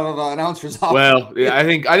lot of announcers off. Well, yeah, I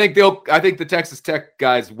think the Texas Tech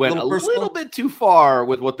guys went a little bit too far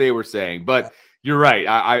with what they were saying, but. You're right.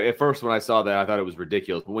 I at first when I saw that, I thought it was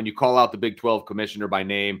ridiculous. But when you call out the Big 12 commissioner by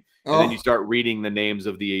name, and then you start reading the names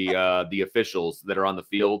of the officials that are on the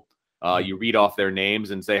field, you read off their names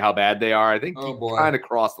and say how bad they are. I think you kind of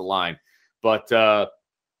cross the line. But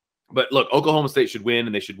look, Oklahoma State should win,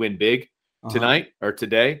 and they should win big tonight or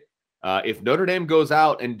today. If Notre Dame goes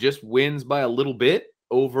out and just wins by a little bit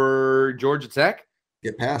over Georgia Tech,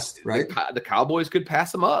 get past, right? The Cowboys could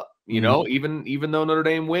pass them up. You know, even though Notre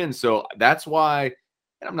Dame wins. So that's why,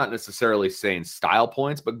 and I'm not necessarily saying style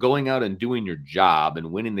points, but going out and doing your job and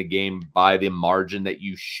winning the game by the margin that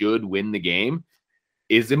you should win the game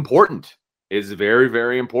is important, is very,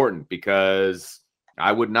 very important, because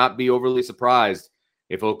I would not be overly surprised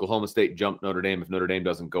if Oklahoma State jumped Notre Dame if Notre Dame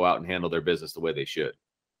doesn't go out and handle their business the way they should.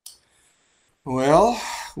 Well,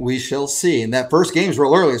 we shall see. And that first game's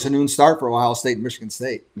real early. It's a noon start for Ohio State and Michigan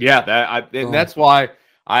State. Yeah, that's why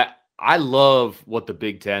I love what the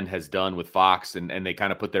Big Ten has done with Fox, and they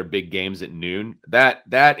kind of put their big games at noon.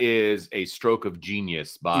 That is a stroke of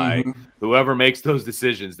genius by whoever makes those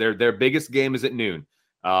decisions. Their biggest game is at noon,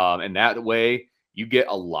 and that way you get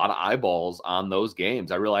a lot of eyeballs on those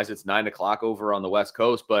games. I realize it's 9 o'clock over on the West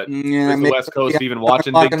Coast, but is the West Coast even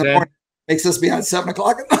watching Big Ten? Makes us be on 7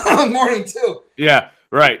 o'clock in the morning too. Yeah,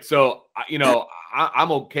 right. So you know,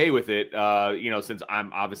 I'm okay with it. You know, since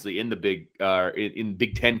I'm obviously in the in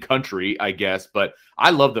Big Ten country, I guess. But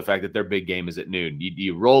I love the fact that their big game is at noon.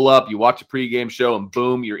 You roll up, you watch a pregame show, and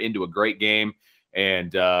boom, you're into a great game.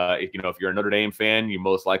 And if you're a Notre Dame fan, you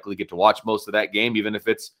most likely get to watch most of that game, even if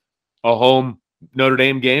it's a home Notre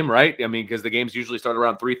Dame game, right? I mean, because the games usually start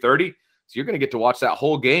around 3:30, so you're going to get to watch that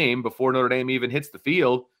whole game before Notre Dame even hits the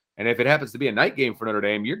field. And if it happens to be a night game for Notre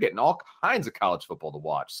Dame, you're getting all kinds of college football to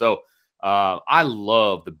watch. So I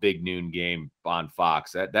love the big noon game on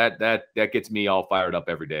Fox. That gets me all fired up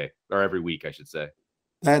every day, or every week, I should say.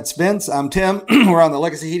 That's Vince. I'm Tim. We're on the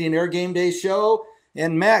Legacy Heating and Air Game Day show.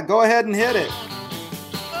 And Matt, go ahead and hit it.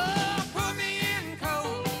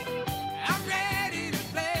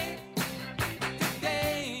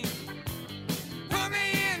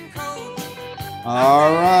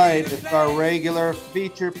 All right, it's our regular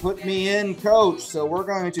feature, Put Me In, Coach. So we're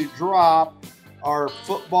going to drop our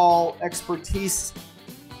football expertise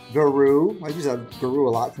guru. I use that guru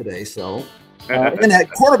a lot today. So, and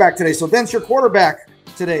that quarterback today. So, Vince, your quarterback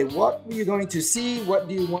today. What are you going to see? What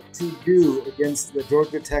do you want to do against the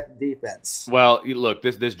Georgia Tech defense? Well, look,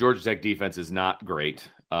 this Georgia Tech defense is not great.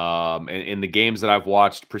 In the games that I've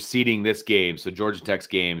watched preceding this game, so Georgia Tech's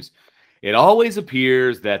games, it always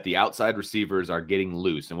appears that the outside receivers are getting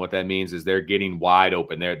loose. And what that means is they're getting wide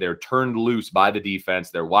open. They're turned loose by the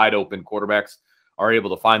defense. They're wide open. Quarterbacks are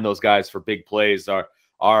able to find those guys for big plays. Our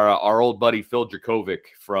old buddy Phil Dracovic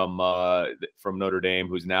from Notre Dame,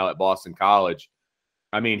 who's now at Boston College,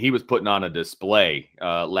 I mean, he was putting on a display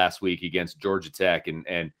last week against Georgia Tech,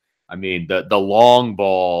 and I mean the long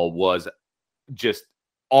ball was just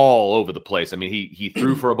all over the place. I mean, he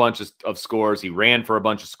threw for a bunch of scores, he ran for a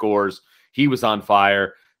bunch of scores, he was on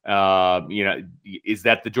fire. Is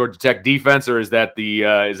that the Georgia Tech defense, or is that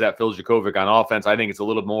Phil Jakovic on offense? I think it's a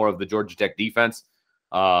little more of the Georgia Tech defense.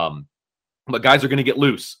 But guys are going to get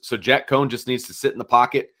loose. So Jack Cohn just needs to sit in the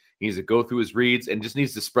pocket. He needs to go through his reads and just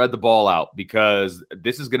needs to spread the ball out, because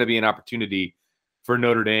this is going to be an opportunity for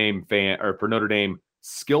Notre Dame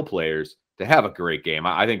skill players to have a great game.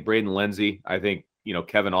 I think Braden Lenzy, I think,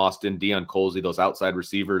 Kevin Austin, Deion Colsey, those outside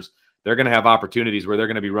receivers, they're going to have opportunities where they're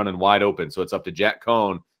going to be running wide open. So it's up to Jack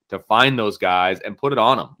Cohn to find those guys and put it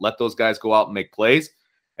on them. Let those guys go out and make plays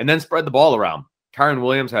and then spread the ball around. Kyron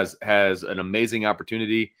Williams has an amazing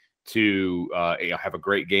opportunity to have a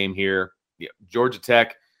great game here. Georgia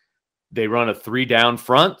Tech, they run a 3-down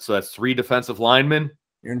front, so that's 3 defensive linemen.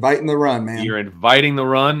 You're inviting the run, man. You're inviting the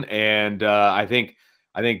run, and I think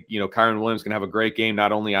Kyron Williams can have a great game,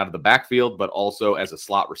 not only out of the backfield but also as a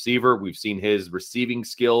slot receiver. We've seen his receiving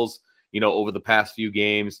skills, over the past few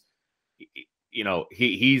games.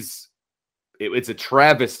 It's a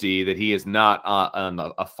travesty that he is not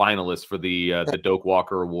a finalist for the Doak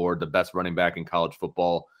Walker Award, the best running back in college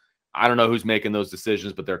football. I don't know who's making those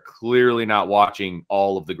decisions, but they're clearly not watching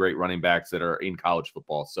all of the great running backs that are in college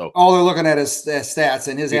football. So all they're looking at is stats,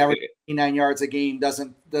 and his average 89 yards a game does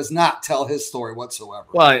not tell his story whatsoever.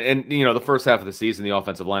 Well, and the first half of the season, the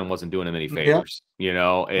offensive line wasn't doing him any favors,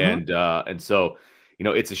 and so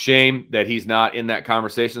it's a shame that he's not in that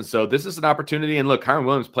conversation. So this is an opportunity. And look, Kyron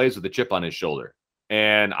Williams plays with a chip on his shoulder,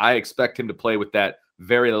 and I expect him to play with that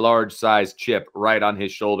very large size chip right on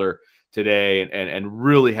his shoulder today and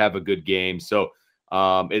really have a good game. So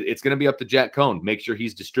it's going to be up to Jack Cohn. Make sure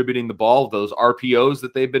he's distributing the ball. Those RPOs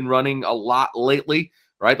that they've been running a lot lately,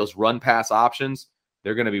 right? Those run pass options,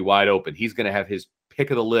 they're going to be wide open. He's going to have his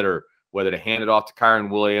pick of the litter, whether to hand it off to Kyron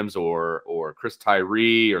Williams or Chris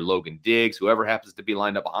Tyree or Logan Diggs, whoever happens to be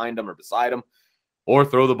lined up behind him or beside him, or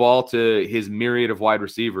throw the ball to his myriad of wide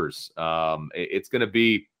receivers. It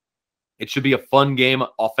should be a fun game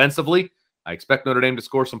offensively. I expect Notre Dame to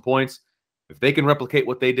score some points. If they can replicate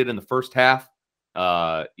what they did in the first half,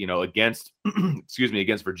 against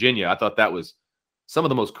Virginia, I thought that was some of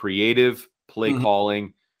the most creative play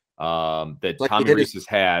calling that Tommy Rees has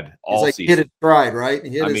had all season. He hit his stride, right? He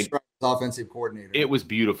hit his stride as offensive coordinator. It was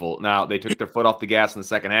beautiful. Now, they took their foot off the gas in the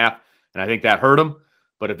second half, and I think that hurt them.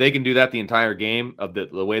 But if they can do that the entire game of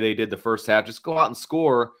the way they did the first half, just go out and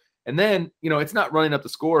score. And then, it's not running up the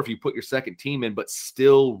score if you put your second team in, but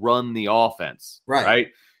still run the offense, right?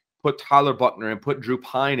 Put Tyler Buckner in, put Drew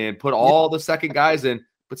Pine in, put all the second guys in,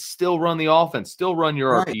 but still run the offense, still run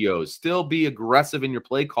your RPOs, still be aggressive in your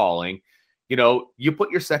play calling. You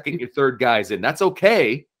put your second, your third guys in. That's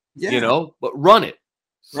okay, but run it.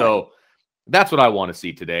 So that's what I want to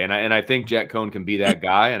see today. And I think Jack Cohn can be that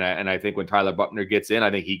guy. And I think when Tyler Buckner gets in,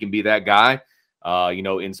 I think he can be that guy,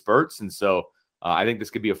 in spurts. And so I think this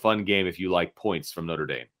could be a fun game if you like points from Notre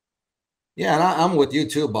Dame. Yeah, and I'm with you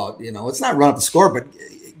too about, it's not run up the score, but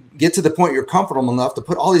get to the point you're comfortable enough to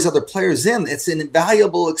put all these other players in. It's an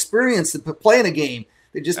invaluable experience to play in a game.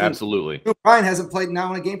 They just absolutely. Drew Pine hasn't played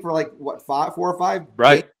now in a game for like what 4 or 5,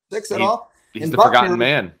 right? 6 at all. He's and the Buckner, forgotten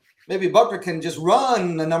man. Maybe Buckner can just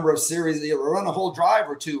run a number of series, run a whole drive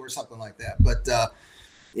or two or something like that. But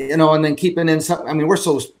and then keeping in some. I mean, we're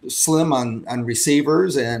so slim on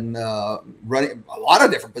receivers and running a lot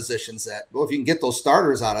of different positions that, well, if you can get those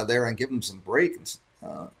starters out of there and give them some breaks,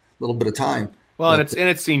 a little bit of time. Well, and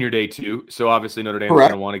it's senior day too, so obviously Notre Dame is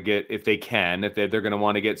going to want to get, if they're going to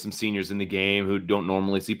want to get some seniors in the game who don't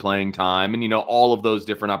normally see playing time, and all of those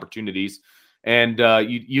different opportunities. And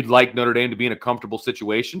you'd like Notre Dame to be in a comfortable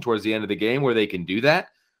situation towards the end of the game where they can do that.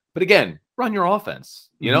 But again, run your offense.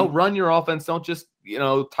 Run your offense. Don't just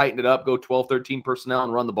tighten it up, go 12, 13 personnel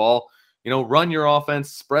and run the ball. Run your offense,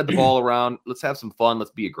 spread the ball around. Let's have some fun. Let's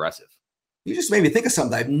be aggressive. You just made me think of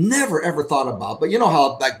something I've never, ever thought about. But you know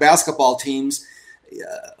how, like, basketball teams,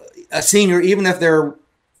 a senior, even if they're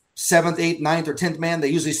 7th, 8th, 9th, or 10th man, they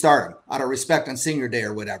usually start them out of respect on senior day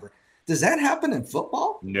or whatever. Does that happen in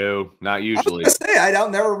football? No, not usually. I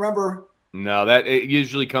don't never remember. No, that it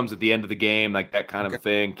usually comes at the end of the game, like that kind of a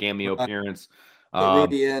thing, cameo appearance.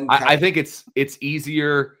 I think it's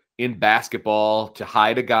easier in basketball to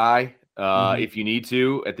hide a guy if you need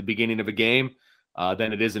to at the beginning of a game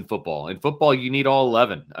than it is in football. In football, you need all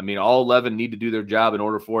 11. I mean, all 11 need to do their job in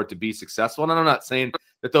order for it to be successful. And I'm not saying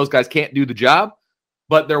that those guys can't do the job,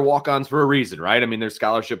 but they're walk-ons for a reason, right? I mean, there's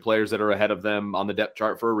scholarship players that are ahead of them on the depth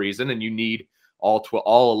chart for a reason, and you need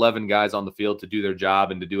all 11 guys on the field to do their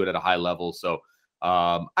job and to do it at a high level. So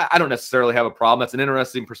I don't necessarily have a problem. That's an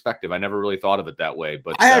interesting perspective. I never really thought of it that way.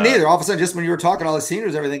 But I hadn't either. All of a sudden, just when you were talking all the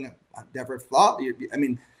seniors, everything, I never thought. I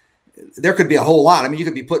mean, there could be a whole lot. I mean, you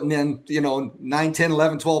could be putting in, 9, 10,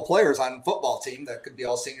 11, 12 players on a football team that could be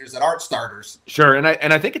all seniors that aren't starters. Sure. And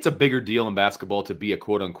I think it's a bigger deal in basketball to be a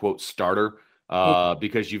quote unquote starter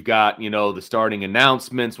because you've got, the starting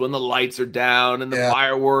announcements when the lights are down and the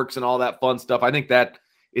fireworks and all that fun stuff. I think that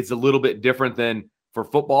it's a little bit different than for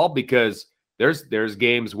football because there's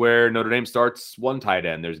games where Notre Dame starts 1 tight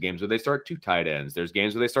end. There's games where they start 2 tight ends. There's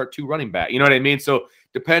games where they start 2 running back. You know what I mean? So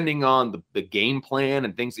depending on the game plan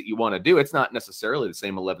and things that you want to do, it's not necessarily the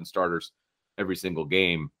same 11 starters every single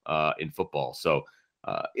game in football. So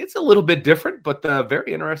it's a little bit different, but a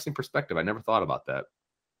very interesting perspective. I never thought about that.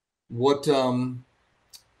 What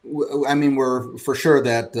I mean, we're for sure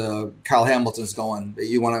that Kyle Hamilton's going.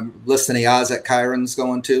 You want to list any odds that Kyron's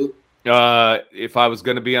going too? If I was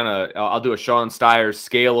going to be on I'll do a Sean Steyer's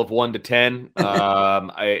scale of 1 to 10.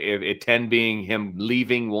 10 being him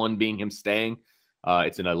leaving, 1 being him staying.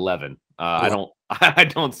 It's an 11. I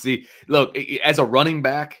don't see. Look, as a running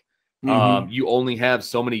back, you only have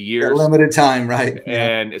so many years, limited time, right?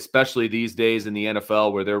 And especially these days in the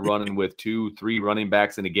NFL where they're running with 2, 3 running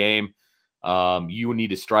backs in a game, you need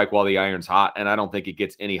to strike while the iron's hot. And I don't think it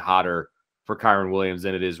gets any hotter for Kyron Williams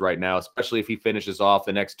than it is right now, especially if he finishes off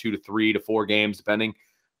the next 2 to 3 to 4 games, depending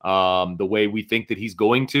the way we think that he's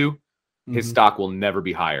going to. His stock will never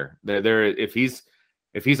be higher. If he's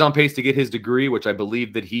on pace to get his degree, which I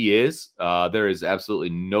believe that he is, there is absolutely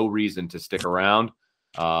no reason to stick around.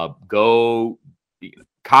 Go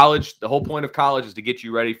college. The whole point of college is to get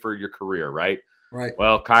you ready for your career, right? Right.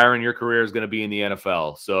 Well, Kyron, your career is going to be in the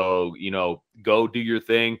NFL. So, go do your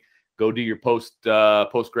thing. Go do your post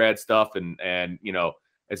grad stuff, and as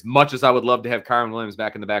much as I would love to have Kyron Williams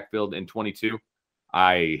back in the backfield in 22,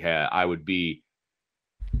 I would be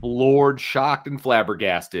floored, shocked, and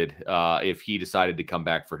flabbergasted if he decided to come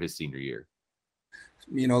back for his senior year.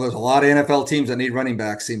 There's a lot of NFL teams that need running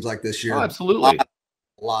backs. Seems like this year. Oh, absolutely, a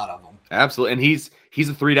lot of them. Absolutely, and he's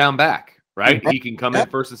a 3-down back, right? He can come in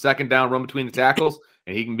first and second down, run between the tackles,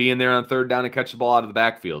 and he can be in there on 3rd down and catch the ball out of the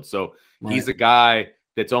backfield. So he's a guy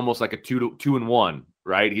that's almost like a 2-and-1,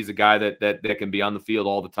 right? He's a guy that can be on the field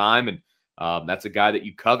all the time. And that's a guy that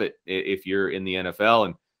you covet if you're in the NFL.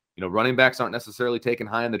 And, running backs aren't necessarily taken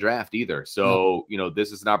high in the draft either. So,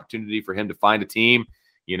 this is an opportunity for him to find a team,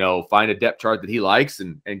 find a depth chart that he likes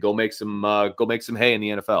and go make some hay in the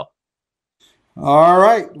NFL. All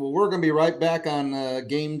right. Well, we're going to be right back on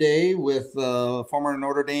game day with former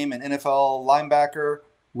Notre Dame and NFL linebacker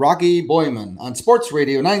Rocky Boiman on Sports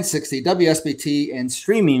Radio 960 WSBT and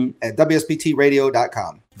streaming at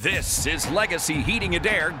WSBTradio.com. This is Legacy Heating and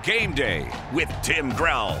Air Game Day with Tim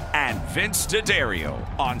Grell and Vince D'Addario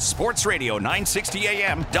on Sports Radio 960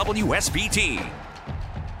 AM WSBT.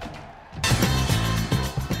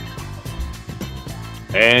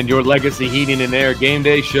 And your Legacy Heating and Air Game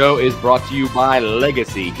Day show is brought to you by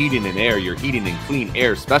Legacy Heating and Air, your heating and clean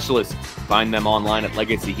air specialists. Find them online at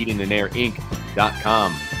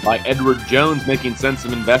legacyheatingandairinc.com. By Edward Jones, making sense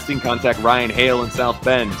of investing. Contact Ryan Hale in South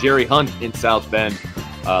Bend, Jerry Hunt in South Bend,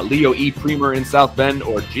 Leo E. Premer in South Bend,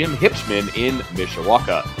 or Jim Hipchman in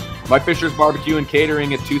Mishawaka. By Fisher's Barbecue and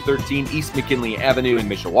Catering at 213 East McKinley Avenue in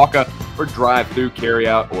Mishawaka. For drive-through,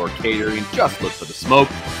 carry-out, or catering, just look for the smoke.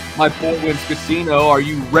 My Four Winds Casino, are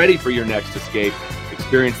you ready for your next escape?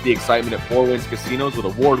 Experience the excitement at Four Winds Casinos with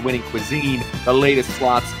award-winning cuisine, the latest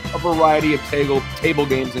slots, a variety of table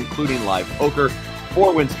games, including live poker.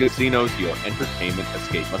 Four Winds Casinos, your entertainment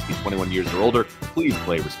escape. Must be 21 years or older. Please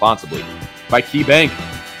play responsibly. By KeyBank.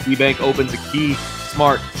 KeyBank opens a Key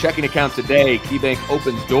Smart checking account today. KeyBank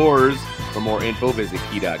opens doors. For more info, visit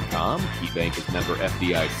key.com. KeyBank is member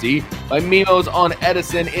FDIC. By Mimo's on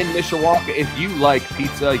Edison in Mishawaka. If you like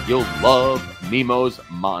pizza, you'll love Mimo's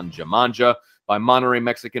Manja Manja. By Monterey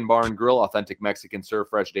Mexican Bar and Grill, authentic Mexican served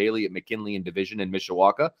fresh daily at McKinley and Division in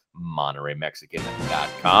Mishawaka,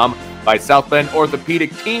 MontereyMexican.com. By South Bend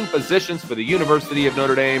Orthopedic Team Physicians for the University of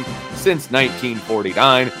Notre Dame since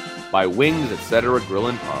 1949. By Wings, etc. Grill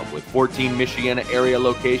and Pub with 14 Michiana area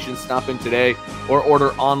locations. Stop in today or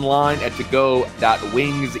order online at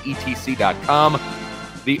togo.wingsetc.com.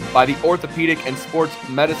 By the Orthopedic and Sports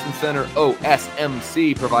Medicine Center,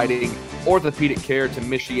 OSMC, providing orthopedic care to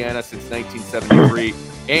Michiana since 1973.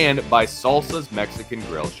 And by Salsa's Mexican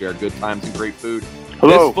Grill. Share good times and great food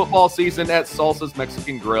this football season at Salsa's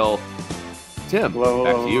Mexican Grill. Tim,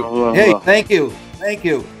 back to you. Hey, thank you.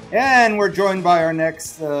 And we're joined by our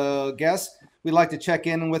next guest, We like to check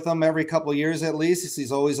in with him every couple of years at least.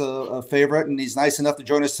 He's always a favorite, and he's nice enough to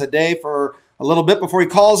join us today for a little bit before he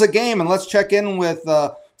calls a game. And let's check in with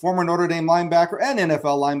former Notre Dame linebacker and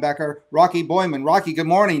NFL linebacker Rocky Boiman. Rocky, good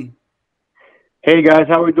morning. Hey guys,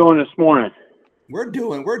 how are we doing this morning? We're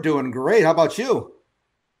doing great. How about you?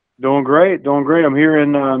 Doing great. I'm here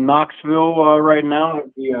in Knoxville right now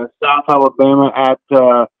at the South Alabama at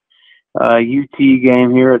UT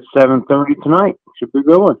game here at 7:30 tonight. Should be a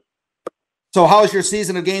good one. So how's your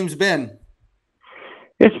season of games been?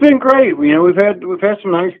 It's been great. We've had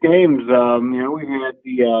some nice games. We had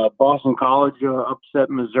the Boston College upset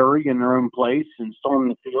Missouri in their own place and storm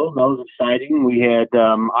the field. That was exciting. We had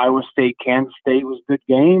Iowa State, Kansas State was a good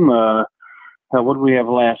game. What did we have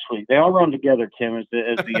last week? They all run together, Tim, as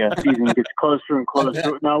the season gets closer and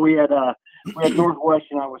closer. Now we had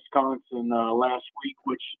Northwestern at Wisconsin last week,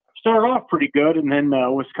 which started off pretty good, and then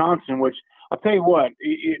Wisconsin, which I'll tell you what,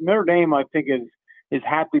 Notre Dame I think is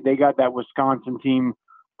happy they got that Wisconsin team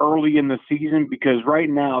early in the season, because right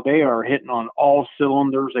now they are hitting on all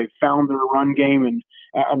cylinders. They found their run game, and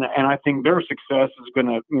I think their success is going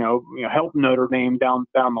to help Notre Dame down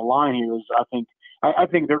the line here. I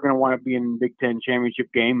think they're going to want to be in the Big Ten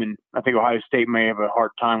championship game, and I think Ohio State may have a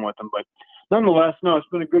hard time with them. But nonetheless, no, it's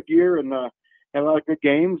been a good year and had a lot of good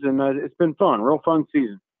games, and it's been fun, real fun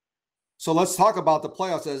season. So let's talk about the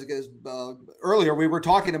playoffs. As earlier, we were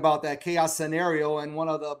talking about that chaos scenario, and one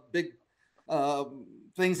of the big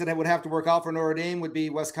things that would have to work out for Notre Dame would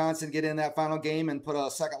be Wisconsin get in that final game and put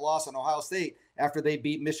a second loss on Ohio State after they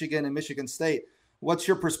beat Michigan and Michigan State. What's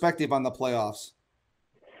your perspective on the playoffs?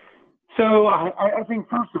 So I think,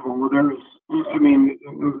 first of all,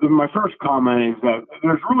 my first comment is that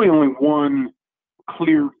there's really only one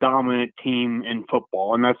clear dominant team in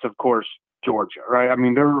football, and that's, of course, Georgia, right? I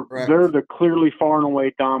mean, they're the clearly far and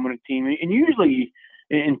away dominant team. And usually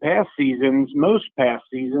in most past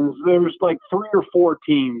seasons, there's like 3 or 4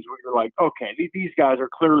 teams where you're like, okay, these guys are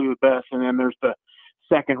clearly the best, and then there's the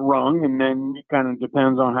second rung, and then it kind of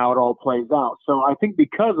depends on how it all plays out. So I think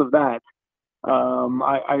because of that,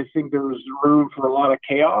 I think there's room for a lot of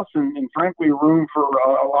chaos and frankly, room for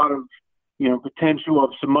a lot of, potential of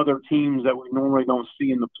some other teams that we normally don't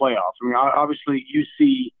see in the playoffs. I mean, obviously you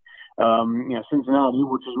see, Cincinnati,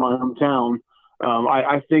 which is my hometown.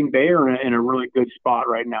 I think they are in a really good spot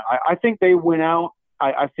right now. I think they win out.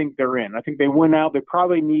 I think they're in. I think they win out. They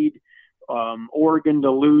probably need Oregon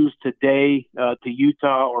to lose today to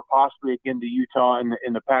Utah, or possibly again to Utah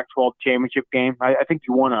in the Pac-12 championship game. I think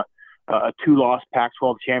you want a 2-loss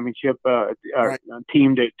Pac-12 championship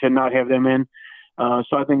team to not have them in.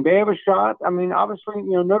 So I think they have a shot. I mean, obviously,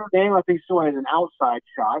 Notre Dame, I think, still has an outside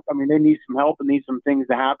shot. I mean, they need some help and need some things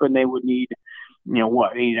to happen. They would need, they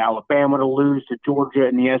need Alabama to lose to Georgia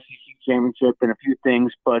in the SEC championship and a few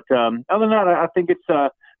things. But other than that, I think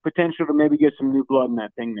it's potential to maybe get some new blood in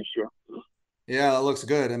that thing this year. Yeah, it looks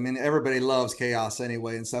good. I mean, everybody loves chaos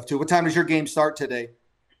anyway and stuff too. What time does your game start today?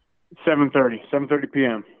 7:30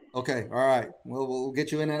 p.m. Okay, all right. We'll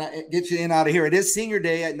get you in and out of here. It is senior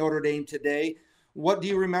day at Notre Dame today. What do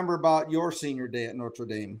you remember about your senior day at Notre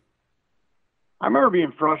Dame? I remember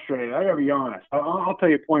being frustrated. I got to be honest. I'll tell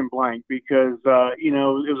you point blank, because it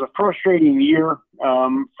was a frustrating year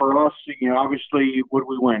for us. Obviously, what did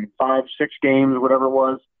we win? 5, 6 games, whatever it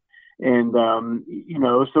was, and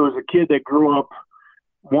so as a kid that grew up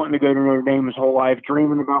wanting to go to Notre Dame his whole life,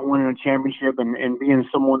 dreaming about winning a championship and being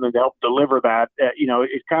someone that helped deliver that,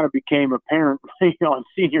 it kind of became apparent, on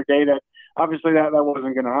senior day that obviously that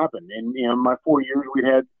wasn't going to happen. And, my 4 years, we'd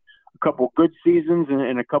had a couple good seasons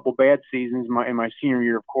and a couple bad seasons. In my senior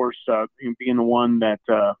year, of course, being the one that,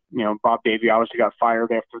 Bob Davie obviously got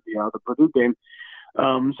fired after the Purdue game. So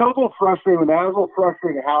I was a little frustrated with that. I was a little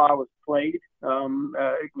frustrated how I was played,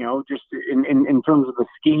 just in terms of the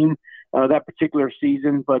scheme that particular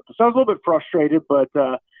season. But so I was a little bit frustrated. But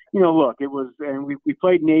look, it was, and we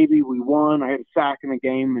played Navy. We won. I had a sack in the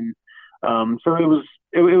game, and so it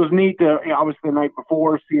was neat to, obviously the night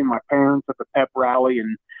before, seeing my parents at the pep rally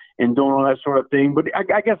and doing all that sort of thing. But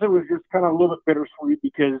I guess it was just kind of a little bit bittersweet,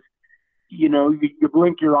 because you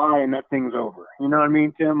blink your eye and that thing's over. You know what I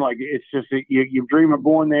mean, Tim? Like, it's just you dream of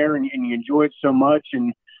going there and you enjoy it so much,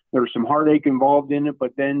 and there's some heartache involved in it,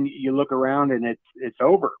 but then you look around and it's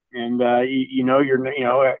over. And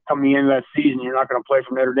you're coming into that season, you're not going to play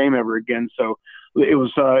for Notre Dame ever again. So it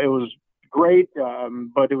was great,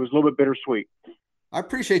 but it was a little bit bittersweet. I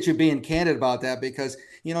appreciate you being candid about that, because,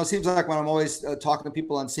 it seems like when I'm always talking to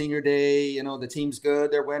people on senior day, the team's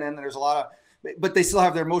good, they're winning, there's a lot of, but they still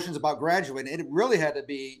have their emotions about graduating. It really had to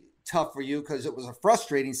be tough for you, because it was a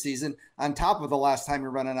frustrating season on top of the last time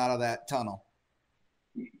you're running out of that tunnel.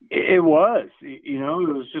 It was, it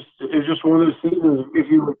was just one of those seasons,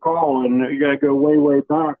 if you recall, and you got to go way, way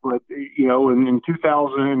back. But in the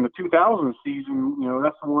 2000 season,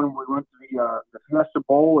 that's the one we went to the Fiesta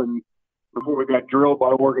Bowl, and before we got drilled by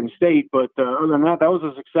Oregon State. But other than that, that was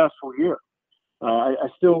a successful year. I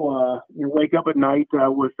still wake up at night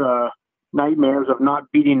with nightmares of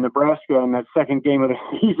not beating Nebraska in that second game of the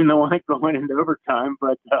season, the one that went into overtime.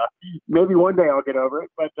 But maybe one day I'll get over it.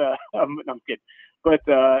 But I'm kidding. But,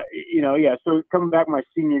 so coming back my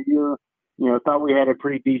senior year, thought we had a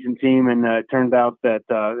pretty decent team, and it turned out that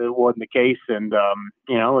it wasn't the case. And,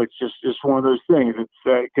 it's just one of those things. It's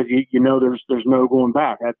because, there's no going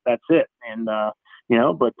back. That's it. And,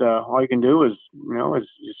 but all you can do is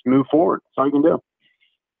just move forward. That's all you can do.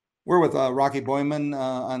 We're with Rocky Boiman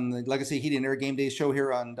on the Legacy Heating and Air Game Day show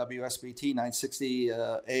here on WSBT 960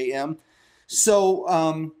 AM.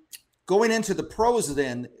 So going into the pros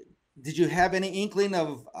then, did you have any inkling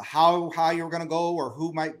of how high you were going to go or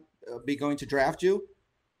who might be going to draft you?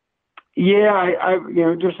 Yeah, I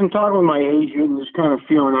just in talking with my agent and just kind of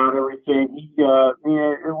feeling out everything,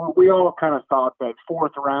 we all kind of thought that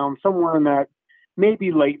fourth round, somewhere in that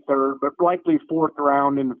maybe late third, but likely fourth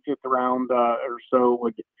round in the fifth round or so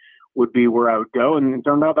would be where I would go. And it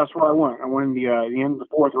turned out that's where I went. I went in the end of the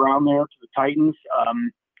fourth round there to the Titans.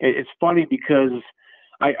 It's funny because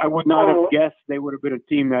I would not have guessed they would have been a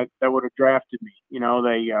team that would have drafted me.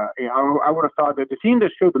 I would have thought that the team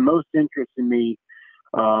that showed the most interest in me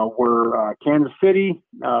were Kansas City,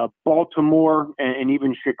 Baltimore, and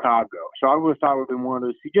even Chicago. So I would have thought it would have been one of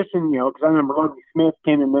those. Just because I remember Lovie Smith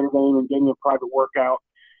came to Notre Dame and gave me a private workout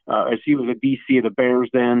as he was a DC of the Bears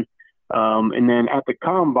then. And then at the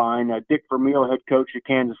Combine, Dick Vermeil, head coach at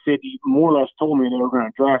Kansas City, more or less told me they were going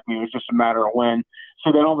to draft me. It was just a matter of when.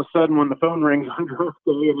 So then all of a sudden when the phone rings on draft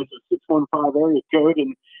day and it's a 615 area code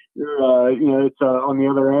and, it's on the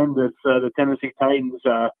other end, it's the Tennessee Titans.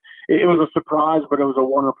 It was a surprise, but it was a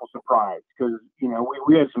wonderful surprise because,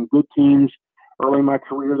 we had some good teams early in my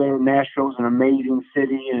career there. Nashville's an amazing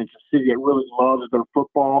city, and it's a city that really loves their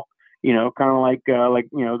football, kind of like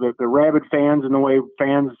the rabid fans and the way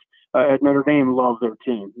fans at Notre Dame love their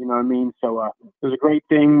team. You know what I mean? So it was a great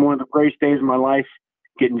thing, one of the greatest days of my life,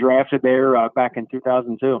 getting drafted there back in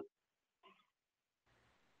 2002.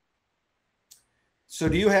 So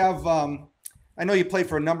do you have I know you played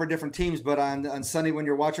for a number of different teams, but on Sunday when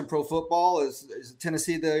you're watching pro football, is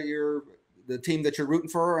Tennessee the team that you're rooting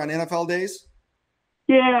for on NFL days?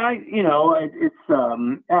 Yeah, it's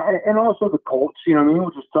and also the Colts.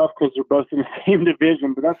 Which is tough because they're both in the same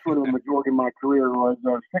division. But that's where the majority of my career was.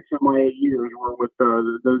 6 of my 8 years were with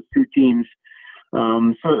those two teams.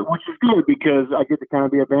 So which is good because I get to kind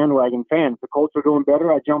of be a bandwagon fan. If the Colts are doing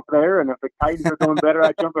better, I jump there, and if the Titans are doing better,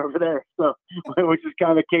 I jump over there. So, which is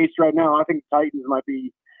kind of the case right now. I think the Titans might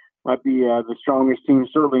be the strongest team,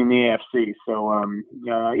 certainly in the AFC. So,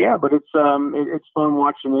 but it's fun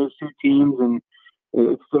watching those two teams, and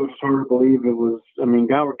it's so hard to believe it was. I mean,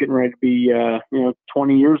 God, we're getting ready to be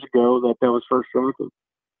 20 years ago that was first drafted.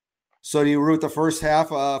 So do you root the first half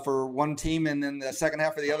for one team and then the second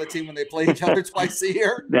half for the other team when they play each other twice a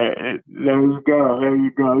year? There you go.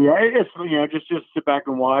 Yeah, it's just sit back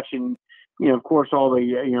and watch, and of course all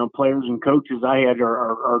the players and coaches I had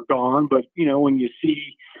are gone, but when you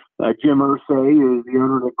see Jim Irsay is the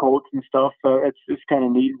owner of the Colts and stuff, it's kind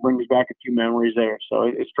of neat. It brings back a few memories there, so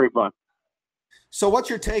it's pretty fun. So what's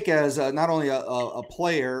your take as not only a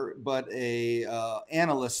player but a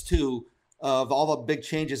analyst too, of all the big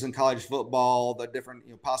changes in college football, the different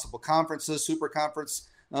possible conferences, super conference,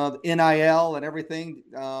 NIL and everything?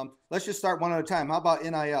 Let's just start one at a time. How about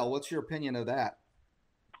NIL? What's your opinion of that?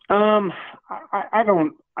 I'm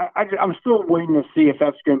still waiting to see if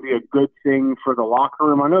that's going to be a good thing for the locker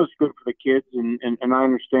room. I know it's good for the kids, and I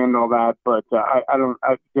understand all that, but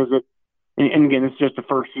does it? And again, it's just the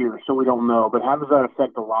first year, so we don't know. But how does that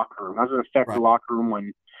affect the locker room? How does it affect the locker room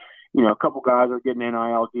when a couple guys are getting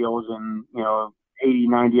NIL deals and 80,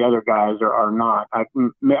 90 other guys are not? I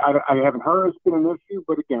haven't heard it's been an issue,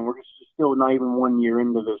 but again, we're just still not even 1 year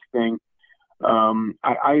into this thing.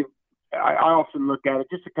 I often look at it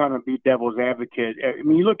just to kind of be devil's advocate. I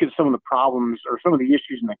mean, you look at some of the problems or some of the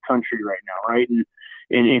issues in the country right now, right? And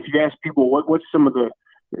if you ask people what's some of the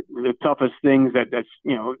toughest things that's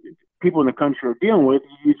people in the country are dealing with,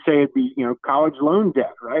 you'd say it'd be college loan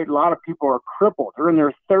debt, right? A lot of people are crippled; they're in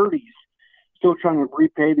their 30s, still trying to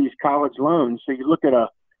repay these college loans. So you look at a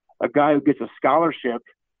guy who gets a scholarship,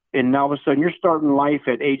 and now all of a sudden you're starting life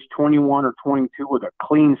at age 21 or 22 with a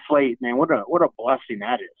clean slate. Man, what a blessing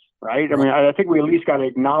that is, right? I mean, I think we at least got to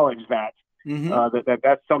acknowledge that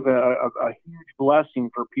That's something, a huge blessing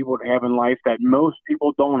for people to have in life that most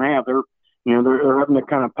people don't have. They're having to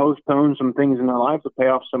kind of postpone some things in their life to pay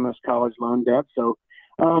off some of this college loan debt. So,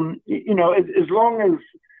 as long as,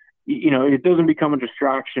 it doesn't become a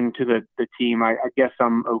distraction to the team, I guess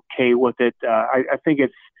I'm okay with it. I think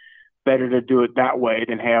it's better to do it that way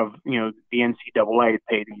than have, the NCAA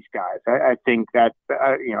pay these guys. I think that,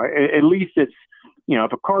 at least it's,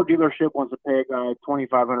 if a car dealership wants to pay a guy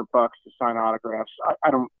 $2,500 to sign autographs, I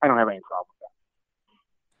don't have any problem with that.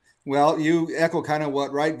 Well, you echo kind of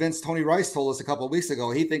what Tony Rice told us a couple of weeks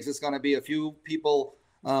ago. He thinks it's going to be a few people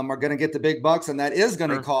are going to get the big bucks, and that is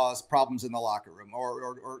going to cause problems in the locker room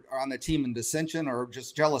or on the team in dissension or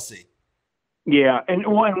just jealousy. Yeah, and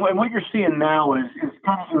what you're seeing now is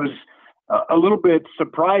kind of was a little bit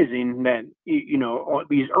surprising that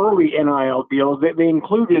these early NIL deals they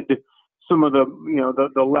included some of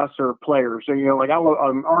the lesser players. So like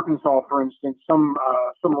Arkansas, for instance, some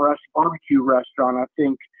barbecue restaurant I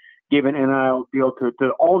think gave an NIL deal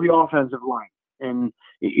to all the offensive line, and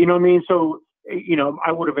you know what I mean. So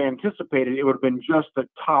I would have anticipated it would have been just the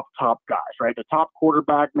top guys, right? The top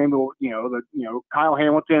quarterback, maybe Kyle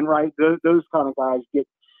Hamilton, right? Those kind of guys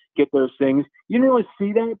get those things. You didn't really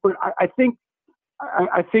see that, but I think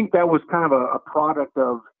that was kind of a product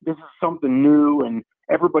of this is something new and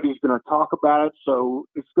everybody's going to talk about it, so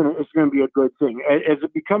it's going to be a good thing. As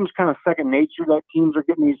it becomes kind of second nature that teams are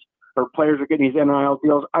getting these or players are getting these NIL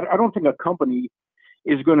deals, I don't think a company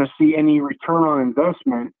is going to see any return on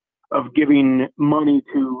investment of giving money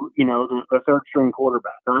to, the third string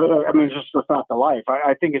quarterback. I mean, it's just a fact of life.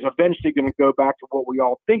 I think it's eventually going to go back to what we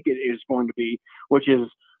all think it is going to be, which is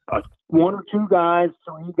one or two guys,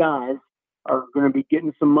 three guys are going to be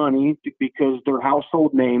getting some money because they're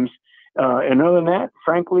household names. And other than that,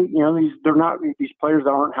 frankly, these players that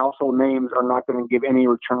aren't household names are not going to give any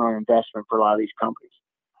return on investment for a lot of these companies.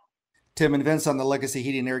 Tim and Vince on the Legacy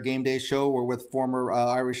Heating Air Game Day show. We're with former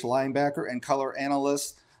Irish linebacker and color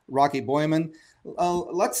analyst Rocky Boiman.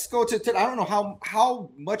 Let's go to I don't know how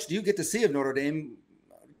much do you get to see of Notre Dame?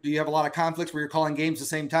 Do you have a lot of conflicts where you're calling games the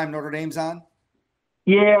same time Notre Dame's on?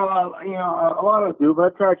 Yeah, a lot of do,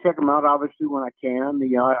 but I try to check them out obviously when I can.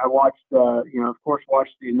 I watched, of course,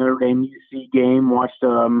 watched the Notre Dame UC game. Watched,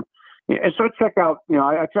 and so I check out.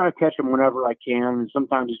 I try to catch them whenever I can. And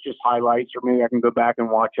sometimes it's just highlights, or maybe I can go back and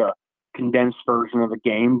watch a condensed version of the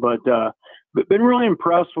game. But been really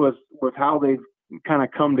impressed with how they've kind of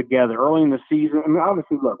come together early in the season. I mean,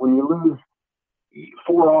 obviously, look, when you lose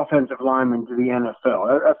 4 offensive linemen to the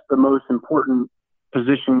NFL, that's the most important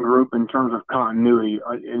position group in terms of continuity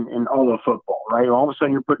in all of football, right? All of a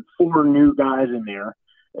sudden, you're putting 4 new guys in there.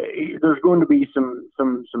 There's going to be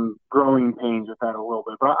some growing pains with that a little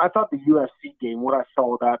bit. But I thought the USC game, what I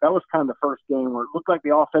saw with that was kind of the first game where it looked like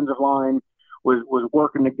the offensive line was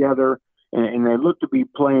working together. And they look to be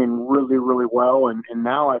playing really, really well. And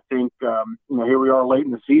now I think, here we are late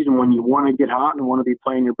in the season when you want to get hot and want to be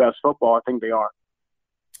playing your best football. I think they are.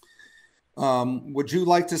 Would you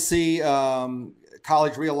like to see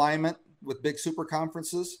college realignment with big super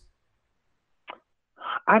conferences?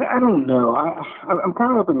 I don't know. I'm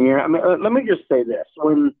kind of up in the air. I mean, let me just say this.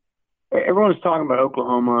 When everyone's talking about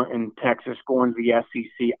Oklahoma and Texas going to the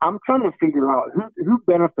SEC, I'm trying to figure out who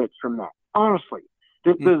benefits from that. Honestly,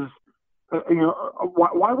 does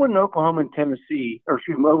why wouldn't Oklahoma and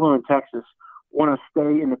Oklahoma and Texas want to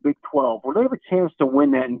stay in the Big 12? Well, they have a chance to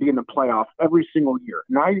win that and be in the playoffs every single year.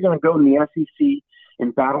 Now you're going to go in the SEC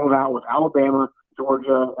and battle it out with Alabama,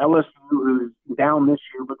 Georgia, LSU, who's down this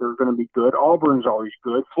year, but they're going to be good. Auburn's always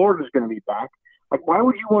good. Florida's going to be back. Like, why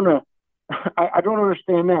would you want to – I don't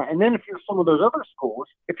understand that. And then if you're some of those other schools,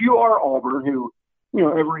 if you are Auburn, who,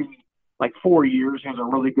 every – 4 years has a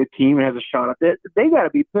really good team and has a shot at it, they got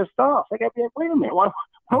to be pissed off. They got to be like, wait a minute, why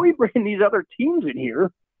are we bringing these other teams in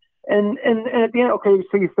here? And at the end, okay,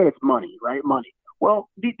 so you say it's money, right? Money. Well,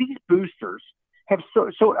 these boosters have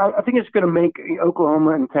so I think it's going to make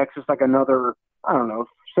Oklahoma and Texas like another, I don't know,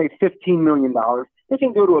 say $15 million. They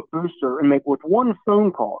can go to a booster and make with one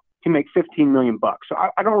phone call can make $15 million. So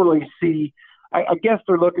I don't really see. I guess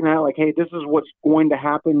they're looking at it like, hey, this is what's going to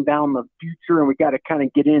happen down the future, and we got to kind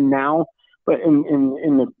of get in now. But in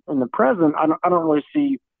the present, I don't really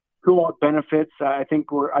see who all benefits. I think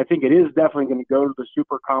it is definitely going to go to the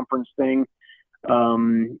super conference thing. I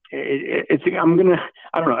don't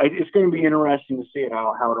know. It's going to be interesting to see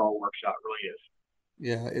how it all works out. It really is.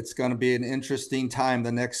 Yeah, it's going to be an interesting time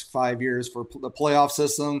the next 5 years for the playoff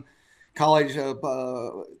system, college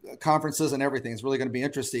conferences, and everything. It's really going to be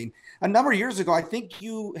interesting. A number of years ago, I think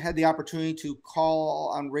you had the opportunity to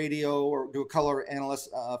call on radio or do a color analyst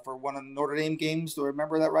for one of the Notre Dame games. Do I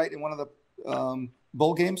remember that right? In one of the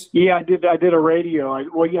bowl games? Yeah, I did a radio. I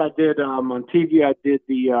did on TV. I did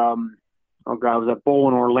the I was at bowl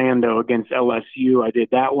in Orlando against LSU. I did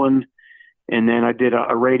that one, and then I did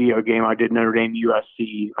a radio game. I did Notre Dame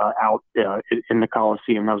USC out in the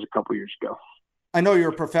Coliseum. That was a couple years ago. I know you're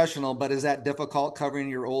a professional, but is that difficult covering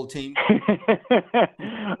your old team?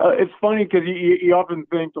 It's funny because you often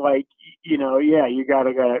think like, you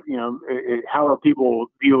gotta, how are people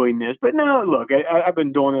viewing this? But no, look, I've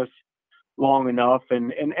been doing this long enough,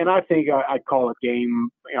 and I think I call a game.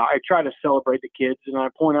 I try to celebrate the kids, and I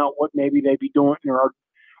point out what maybe they be doing or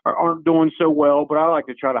aren't doing so well. But I like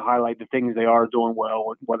to try to highlight the things they are doing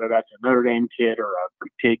well, whether that's a Notre Dame kid or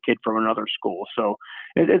a kid from another school. So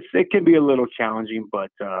it can be a little challenging, but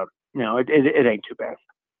it ain't too bad.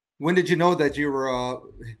 When did you know that you were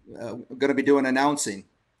going to be doing announcing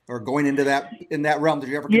or going into in that realm? Did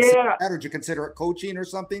you ever consider that, or did you consider it coaching or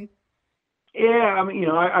something? Yeah, I mean,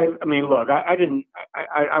 look,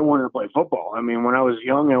 I wanted to play football. I mean, when I was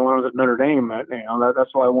young and when I was at Notre Dame, that's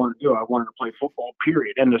what I wanted to do. I wanted to play football,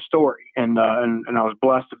 period, end of story. And I was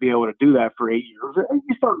blessed to be able to do that for 8 years. And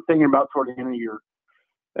you start thinking about toward the end of your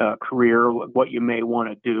career what you may want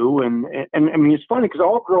to do. And I mean, it's funny because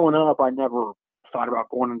all growing up, I never thought about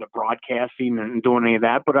going into broadcasting and doing any of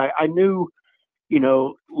that. But I knew,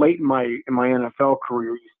 late in my NFL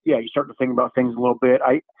career, you start to think about things a little bit.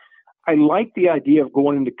 I liked the idea of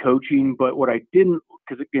going into coaching, but what I didn't,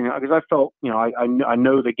 because I felt, I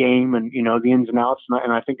know the game and, the ins and outs,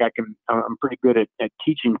 and I think I'm pretty good at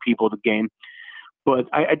teaching people the game. But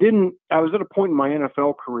I was at a point in my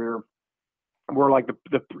NFL career where like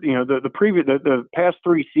the past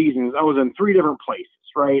 3 seasons, I was in 3 different places,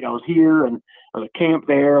 right? I was here and I was at camp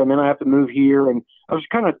there, and then I have to move here. And I was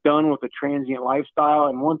kind of done with the transient lifestyle.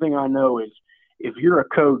 And one thing I know is if you're a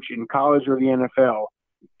coach in college or the NFL,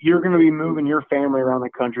 you're going to be moving your family around the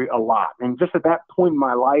country a lot. And just at that point in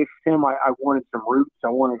my life, Tim, I wanted some roots. I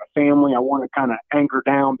wanted a family. I wanted to kind of anchor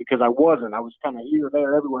down because I wasn't. I was kind of here,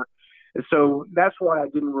 there, everywhere. And so that's why I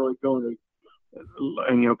didn't really go into,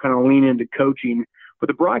 kind of lean into coaching. But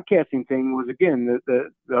the broadcasting thing was, again,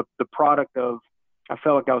 the product of, I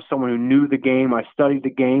felt like I was someone who knew the game. I studied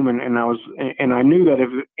the game, and I knew that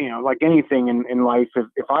if, like anything in life,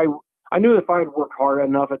 I knew if I had worked hard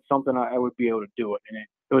enough at something, I would be able to do it, and it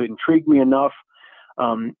would intrigue me enough.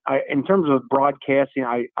 In terms of broadcasting,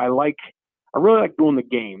 I really like doing the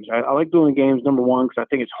games. I like doing the games, number one, because I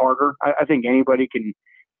think it's harder. I think anybody can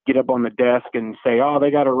get up on the desk and say, oh,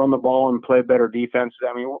 they got to run the ball and play better defense.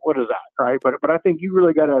 I mean, what is that, right? But I think you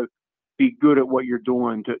really got to be good at what you're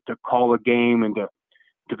doing to call a game and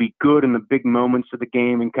to be good in the big moments of the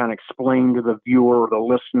game and kind of explain to the viewer or the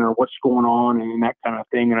listener what's going on and that kind of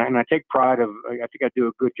thing. And I take pride I think I do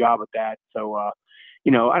a good job at that. So, I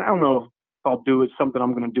don't know if I'll do it something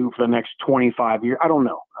I'm going to do for the next 25 years. I don't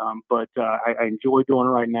know. But I enjoy doing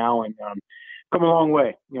it right now and come a long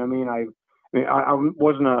way. You know what I mean?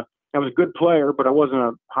 I was a good player, but I wasn't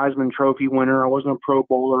a Heisman Trophy winner. I wasn't a Pro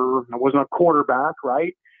Bowler. I wasn't a quarterback,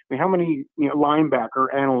 right? I mean, how many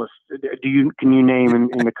linebacker analysts can you name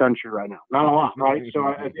in the country right now? Not a lot, right? So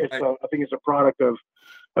I think it's a product of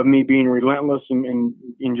me being relentless and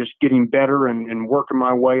just getting better and working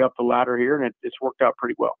my way up the ladder here, and it's worked out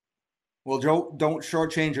pretty well. Well, Joe, don't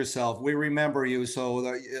shortchange yourself. We remember you,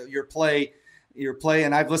 so your play,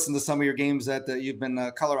 and I've listened to some of your games that you've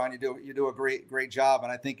been color on. You do a great job,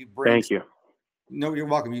 and I think you bring. Thank you. No, you're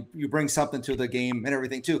welcome. You bring something to the game and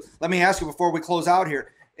everything too. Let me ask you before we close out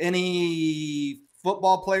here. Any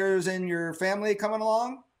football players in your family coming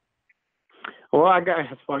along? Well,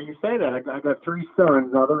 it's funny you say that. I got 3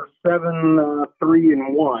 sons. Now they're 7, 3,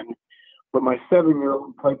 and 1. But my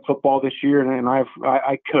 7-year-old played football this year, and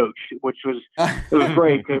I coached, which was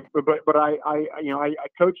great. But I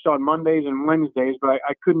coached on Mondays and Wednesdays, but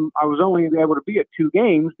I couldn't. I was only able to be at 2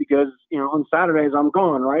 games because on Saturdays I'm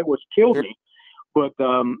gone, right, which killed me. But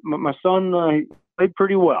my son played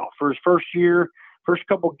pretty well for his first year. First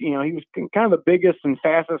couple, he was kind of the biggest and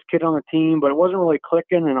fastest kid on the team, but it wasn't really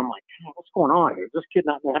clicking. And I'm like, what's going on here? This kid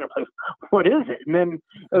not know how to play. What is it? And then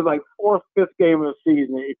it was like 4th, 5th game of the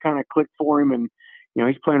season. It kind of clicked for him. And,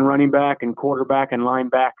 he's playing running back and quarterback and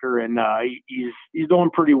linebacker, and he's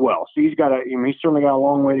doing pretty well. So he's he's certainly got a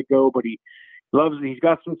long way to go, but he loves it. He's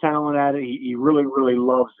got some talent at it. He really, really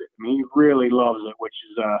loves it. I mean, he really loves it, which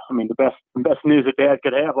is, the best news a dad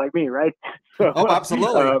could have, like me, right? So,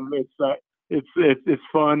 absolutely. It's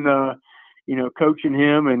fun, coaching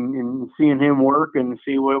him and seeing him work and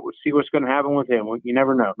see what's going to happen with him. You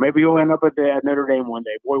never know. Maybe he'll end up at Notre Dame one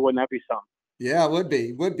day. Boy, wouldn't that be something? Yeah, it would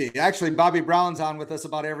be. Actually, Bobby Brown's on with us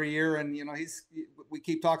about every year, and we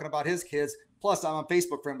keep talking about his kids. Plus, I'm on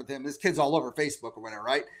Facebook friend with him. His kid's all over Facebook or whatever,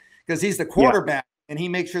 right? Because he's the quarterback, and he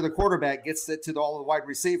makes sure the quarterback gets it to all the wide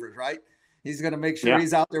receivers, right? He's going to make sure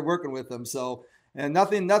he's out there working with them. So, and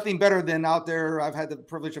nothing better than out there. I've had the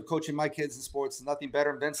privilege of coaching my kids in sports. Nothing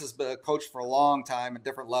better. Vince has been a coach for a long time at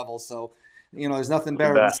different levels. So, there's nothing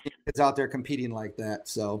better than seeing kids out there competing like that.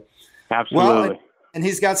 So, absolutely. Well, and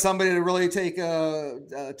he's got somebody to really take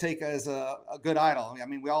as a good idol. I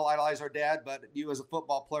mean, we all idolize our dad, but you as a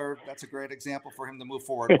football player, that's a great example for him to move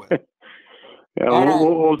forward with.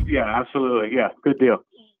 Yeah, absolutely. Yeah, good deal.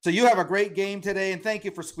 So you have a great game today, and thank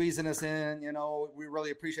you for squeezing us in. We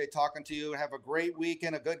really appreciate talking to you. Have a great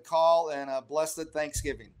weekend, a good call, and a blessed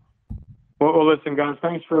Thanksgiving. Well, listen, guys,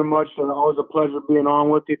 thanks very much. Always a pleasure being on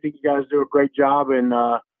with you. I think you guys do a great job, and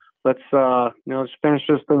let's finish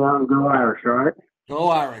this thing out and go Irish, all right? Go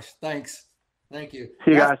Irish. Thank you.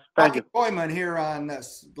 See you guys. Thank you. Boyman here on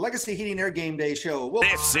Legacy Heating Air Game Day Show.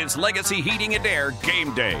 This is Legacy Heating and Air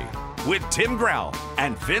Game Day with Tim Grell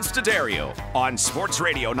and Vince D'Addario on Sports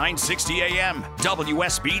Radio 960 AM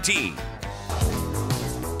WSBT.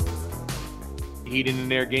 Heating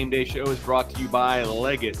and Air Game Day Show is brought to you by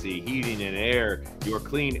Legacy Heating and Air, your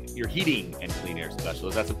heating and clean air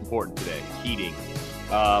specialist. That's important today. Heating.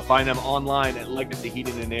 Find them online at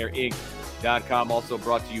legacyheatingandair.com. Also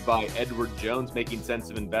brought to you by Edward Jones, Making Sense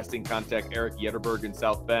of Investing. Contact Eric Yetterberg in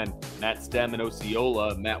South Bend, Matt Stem in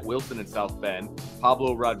Osceola, Matt Wilson in South Bend,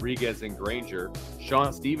 Pablo Rodriguez in Granger,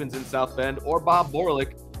 Sean Stevens in South Bend, or Bob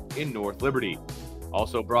Borlick in North Liberty.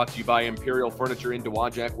 Also brought to you by Imperial Furniture in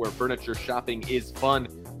Dowagiac, where furniture shopping is fun,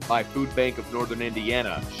 by Food Bank of Northern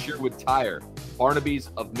Indiana, Sherwood Tire, Barnaby's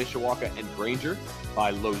of Mishawaka and Granger, by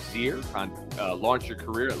Lozier. Launch your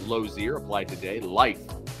career at Lozier. Apply today. Life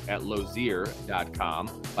at Lozier.com.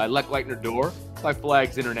 By Leckleitner Door. By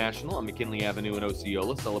Flags International on McKinley Avenue in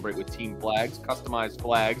Osceola. Celebrate with Team Flags, customized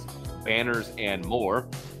flags, banners, and more.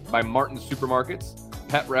 By Martin's Supermarkets,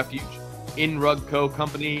 Pet Refuge, In Rugco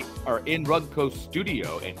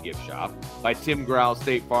Studio and Gift Shop. By Tim Grell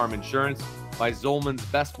State Farm Insurance. By Zolman's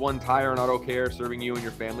Best One Tire and Auto Care, serving you and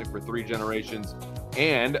your family for 3 generations.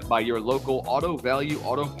 And by your local Auto Value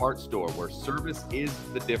Auto Parts store, where service is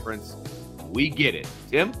the difference. We get it.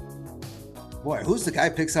 Tim? Boy, who's the guy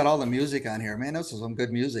who picks out all the music on here? Man, this is some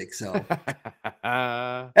good music. So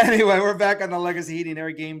anyway, we're back on the Legacy Heating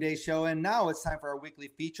Air Game Day Show, and now it's time for our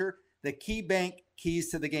weekly feature, the KeyBank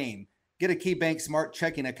Keys to the Game. Get a KeyBank Smart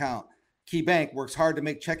Checking account. KeyBank works hard to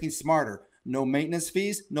make checking smarter. No maintenance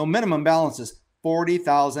fees, no minimum balances,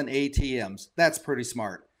 40,000 ATMs. That's pretty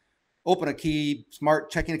smart. Open a Key Smart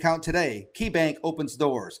Checking account today. KeyBank opens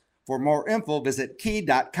doors. For more info, visit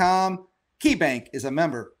key.com. KeyBank is a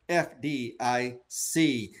member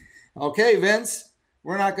FDIC. Okay, Vince,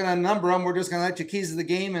 we're not going to number them. We're just going to let you keys to the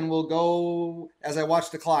game, and we'll go as I watch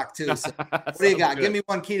the clock, too. So what do you got? Good. Give me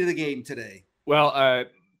one key to the game today. Well,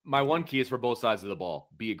 my one key is for both sides of the ball.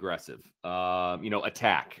 Be aggressive,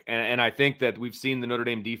 attack. And I think that we've seen the Notre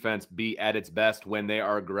Dame defense be at its best when they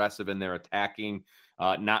are aggressive and they're attacking,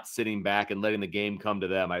 not sitting back and letting the game come to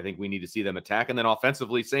them. I think we need to see them attack. And then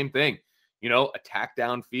offensively, same thing. Attack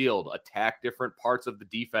downfield, attack different parts of the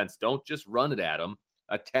defense. Don't just run it at them.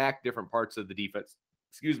 Attack different parts of the defense.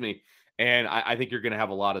 And I think you're going to have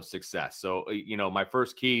a lot of success. So, my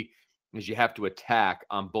first key is you have to attack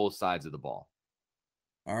on both sides of the ball.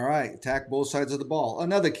 All right. Attack both sides of the ball.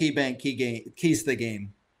 Another KeyBank keys to the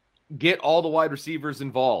game. Get all the wide receivers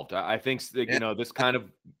involved. I think that, this kind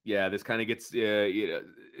of gets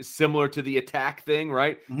similar to the attack thing,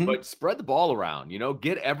 right? Mm-hmm. But spread the ball around,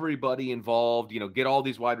 get everybody involved, get all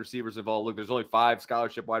these wide receivers involved. Look, there's only 5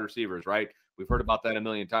 scholarship wide receivers, right? We've heard about that a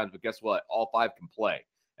million times, but guess what? All 5 can play,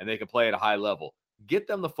 and they can play at a high level. Get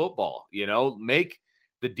them the football, make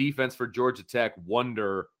the defense for Georgia Tech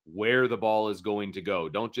wonder where the ball is going to go.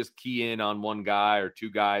 Don't just key in on one guy or 2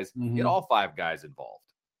 guys. Mm-hmm. Get all 5 guys involved.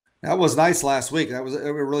 That was nice last week. They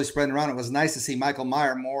were really spreading around. It was nice to see Michael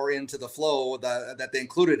Meyer more into the flow, that they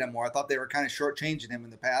included him more. I thought they were kind of shortchanging him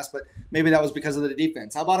in the past, but maybe that was because of the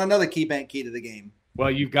defense. How about another KeyBank key to the game?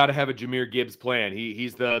 Well, you've got to have a Jahmyr Gibbs plan.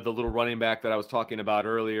 He's the little running back that I was talking about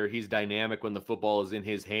earlier. He's dynamic when the football is in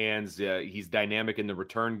his hands. He's dynamic in the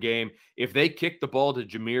return game. If they kick the ball to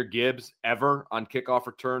Jahmyr Gibbs ever on kickoff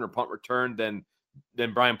return or punt return, then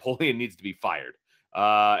Brian Polian needs to be fired.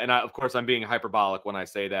 Of course, I'm being hyperbolic when I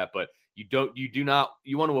say that, but you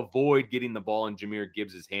want to avoid getting the ball in Jahmyr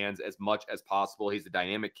Gibbs' hands as much as possible. He's a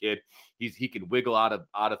dynamic kid. He can wiggle out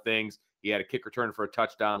of things. He had a kick return for a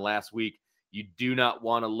touchdown last week. You do not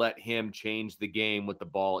want to let him change the game with the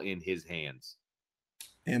ball in his hands.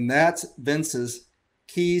 And that's Vince's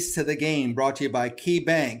keys to the game, brought to you by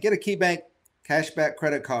KeyBank. Get a KeyBank cashback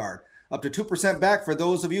credit card. Up to 2% back for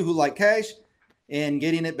those of you who like cash and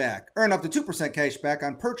getting it back. Earn up to 2% cash back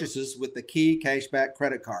on purchases with the Key Cashback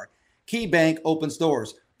credit card. Key Bank opens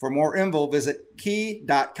doors. For more info, visit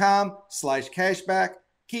key.com/cashback.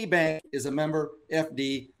 Key Bank is a member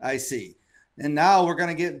FDIC. And now we're going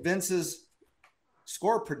to get Vince's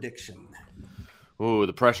score prediction. Ooh,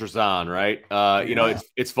 the pressure's on, right? You know,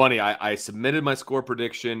 it's funny. I submitted my score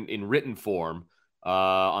prediction in written form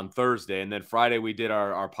on Thursday, and then Friday we did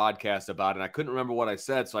our podcast about it, and I couldn't remember what I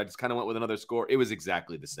said, so I just kind of went with another score. It was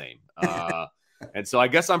exactly the same. And so I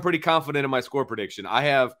guess I'm pretty confident in my score prediction.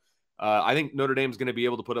 I think Notre Dame's going to be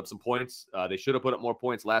able to put up some points. They should have put up more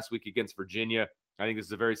points last week against Virginia. I think this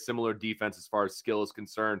is a very similar defense as far as skill is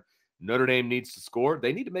concerned. Notre Dame needs to score.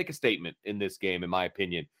 They need to make a statement in this game, in my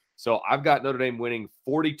opinion. So I've got Notre Dame winning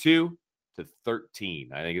 42-13.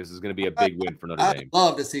 I think this is going to be a big win for Notre Dame. I'd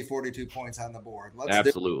love to see 42 points on the board.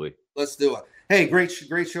 Absolutely. Let's do it. Hey, great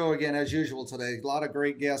show again, as usual today. A lot of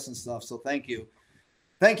great guests and stuff, so thank you.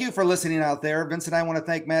 Thank you for listening out there. Vince and I want to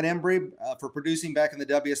thank Matt Embry for producing back in the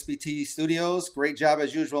WSBT studios. Great job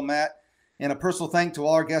as usual, Matt. And a personal thank to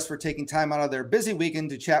all our guests for taking time out of their busy weekend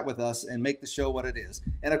to chat with us and make the show what it is.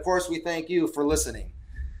 And of course, we thank you for listening.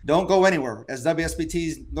 Don't go anywhere as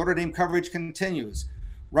WSBT's Notre Dame coverage continues.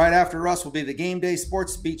 Right after us will be the Game Day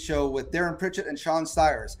Sports Beat Show with Darren Pritchett and Sean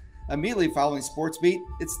Stiers. Immediately following Sports Beat,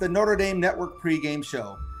 it's the Notre Dame Network pregame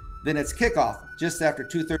show. Then it's kickoff just after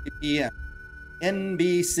 2:30 p.m.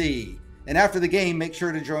 NBC. And after the game, make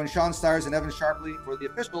sure to join Sean Stiers and Evan Sharpley for the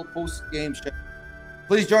official post-game show.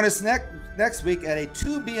 Please join us next week at a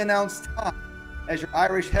to-be-announced time as your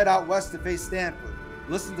Irish head out west to face Stanford.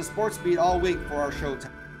 Listen to Sports Beat all week for our showtime.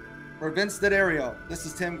 For Vince D'Addario, this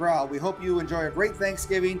is Tim Grau. We hope you enjoy a great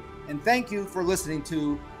Thanksgiving, and thank you for listening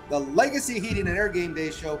to the Legacy Heating and Air Game Day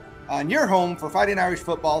show on your home for Fighting Irish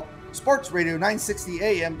football, Sports Radio 960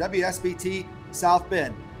 AM, WSBT, South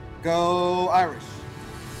Bend. Go Irish.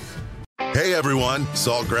 Hey everyone,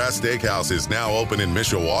 Saltgrass Steakhouse is now open in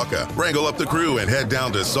Mishawaka. Wrangle up the crew and head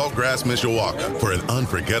down to Saltgrass Mishawaka for an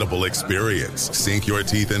unforgettable experience. Sink your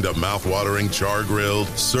teeth into mouth-watering char-grilled,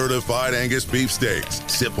 certified Angus beef steaks.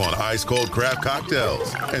 Sip on ice-cold craft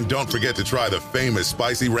cocktails. And don't forget to try the famous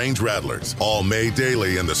spicy range rattlers, all made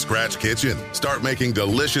daily in the Scratch Kitchen. Start making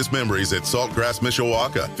delicious memories at Saltgrass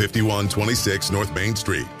Mishawaka, 5126 North Main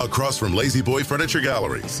Street, across from Lazy Boy Furniture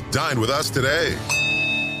Galleries. Dine with us today.